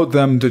showed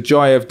them the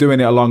joy of doing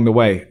it along the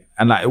way.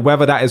 And like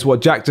whether that is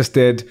what Jack just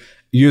did,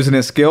 using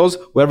his skills,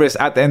 whether it's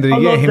at the end of the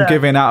year, him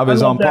giving out of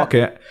his own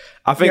pocket.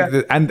 I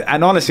think,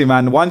 and honestly,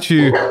 man, once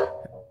you,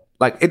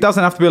 like, it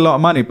doesn't have to be a lot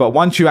of money, but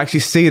once you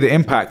actually see the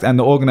impact and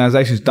the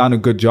organization's done a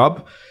good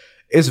job,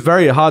 it's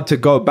very hard to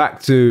go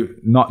back to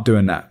not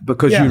doing that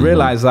because you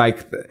realize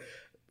like,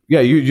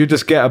 you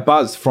just get a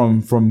buzz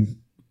from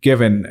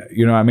giving,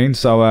 you know what I mean?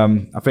 So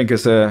I think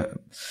it's a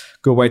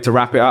good way to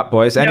wrap it up,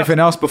 boys. Anything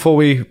else before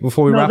we wrap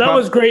up? That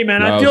was great,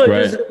 man. I feel like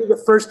this is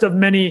the first of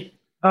many.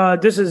 I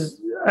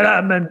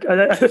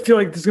feel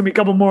like there's gonna be a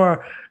couple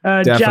more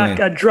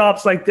Jack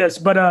drops like this,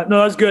 but no,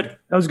 that was good.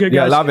 That was good, guys.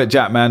 Yeah, I love it,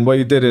 Jack, man. What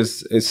you did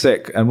is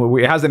sick, and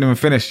it hasn't even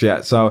finished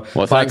yet. So,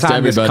 well, thanks to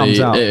everybody.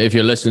 If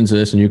you're listening to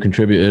this and you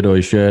contributed, or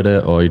you shared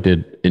it, or you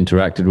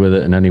interacted with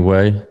it in any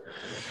way,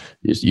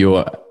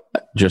 you're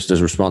just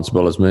as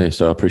responsible as me.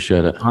 So I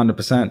appreciate it.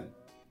 100%.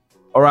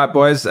 All right,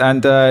 boys,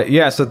 and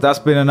so that's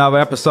been another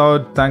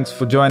episode. Thanks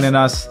for joining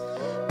us.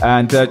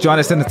 And join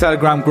us in the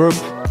Telegram group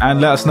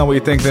and let us know what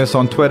you think of this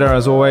on Twitter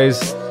as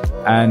always.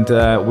 And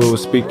we'll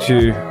speak to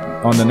you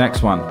on the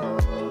next one.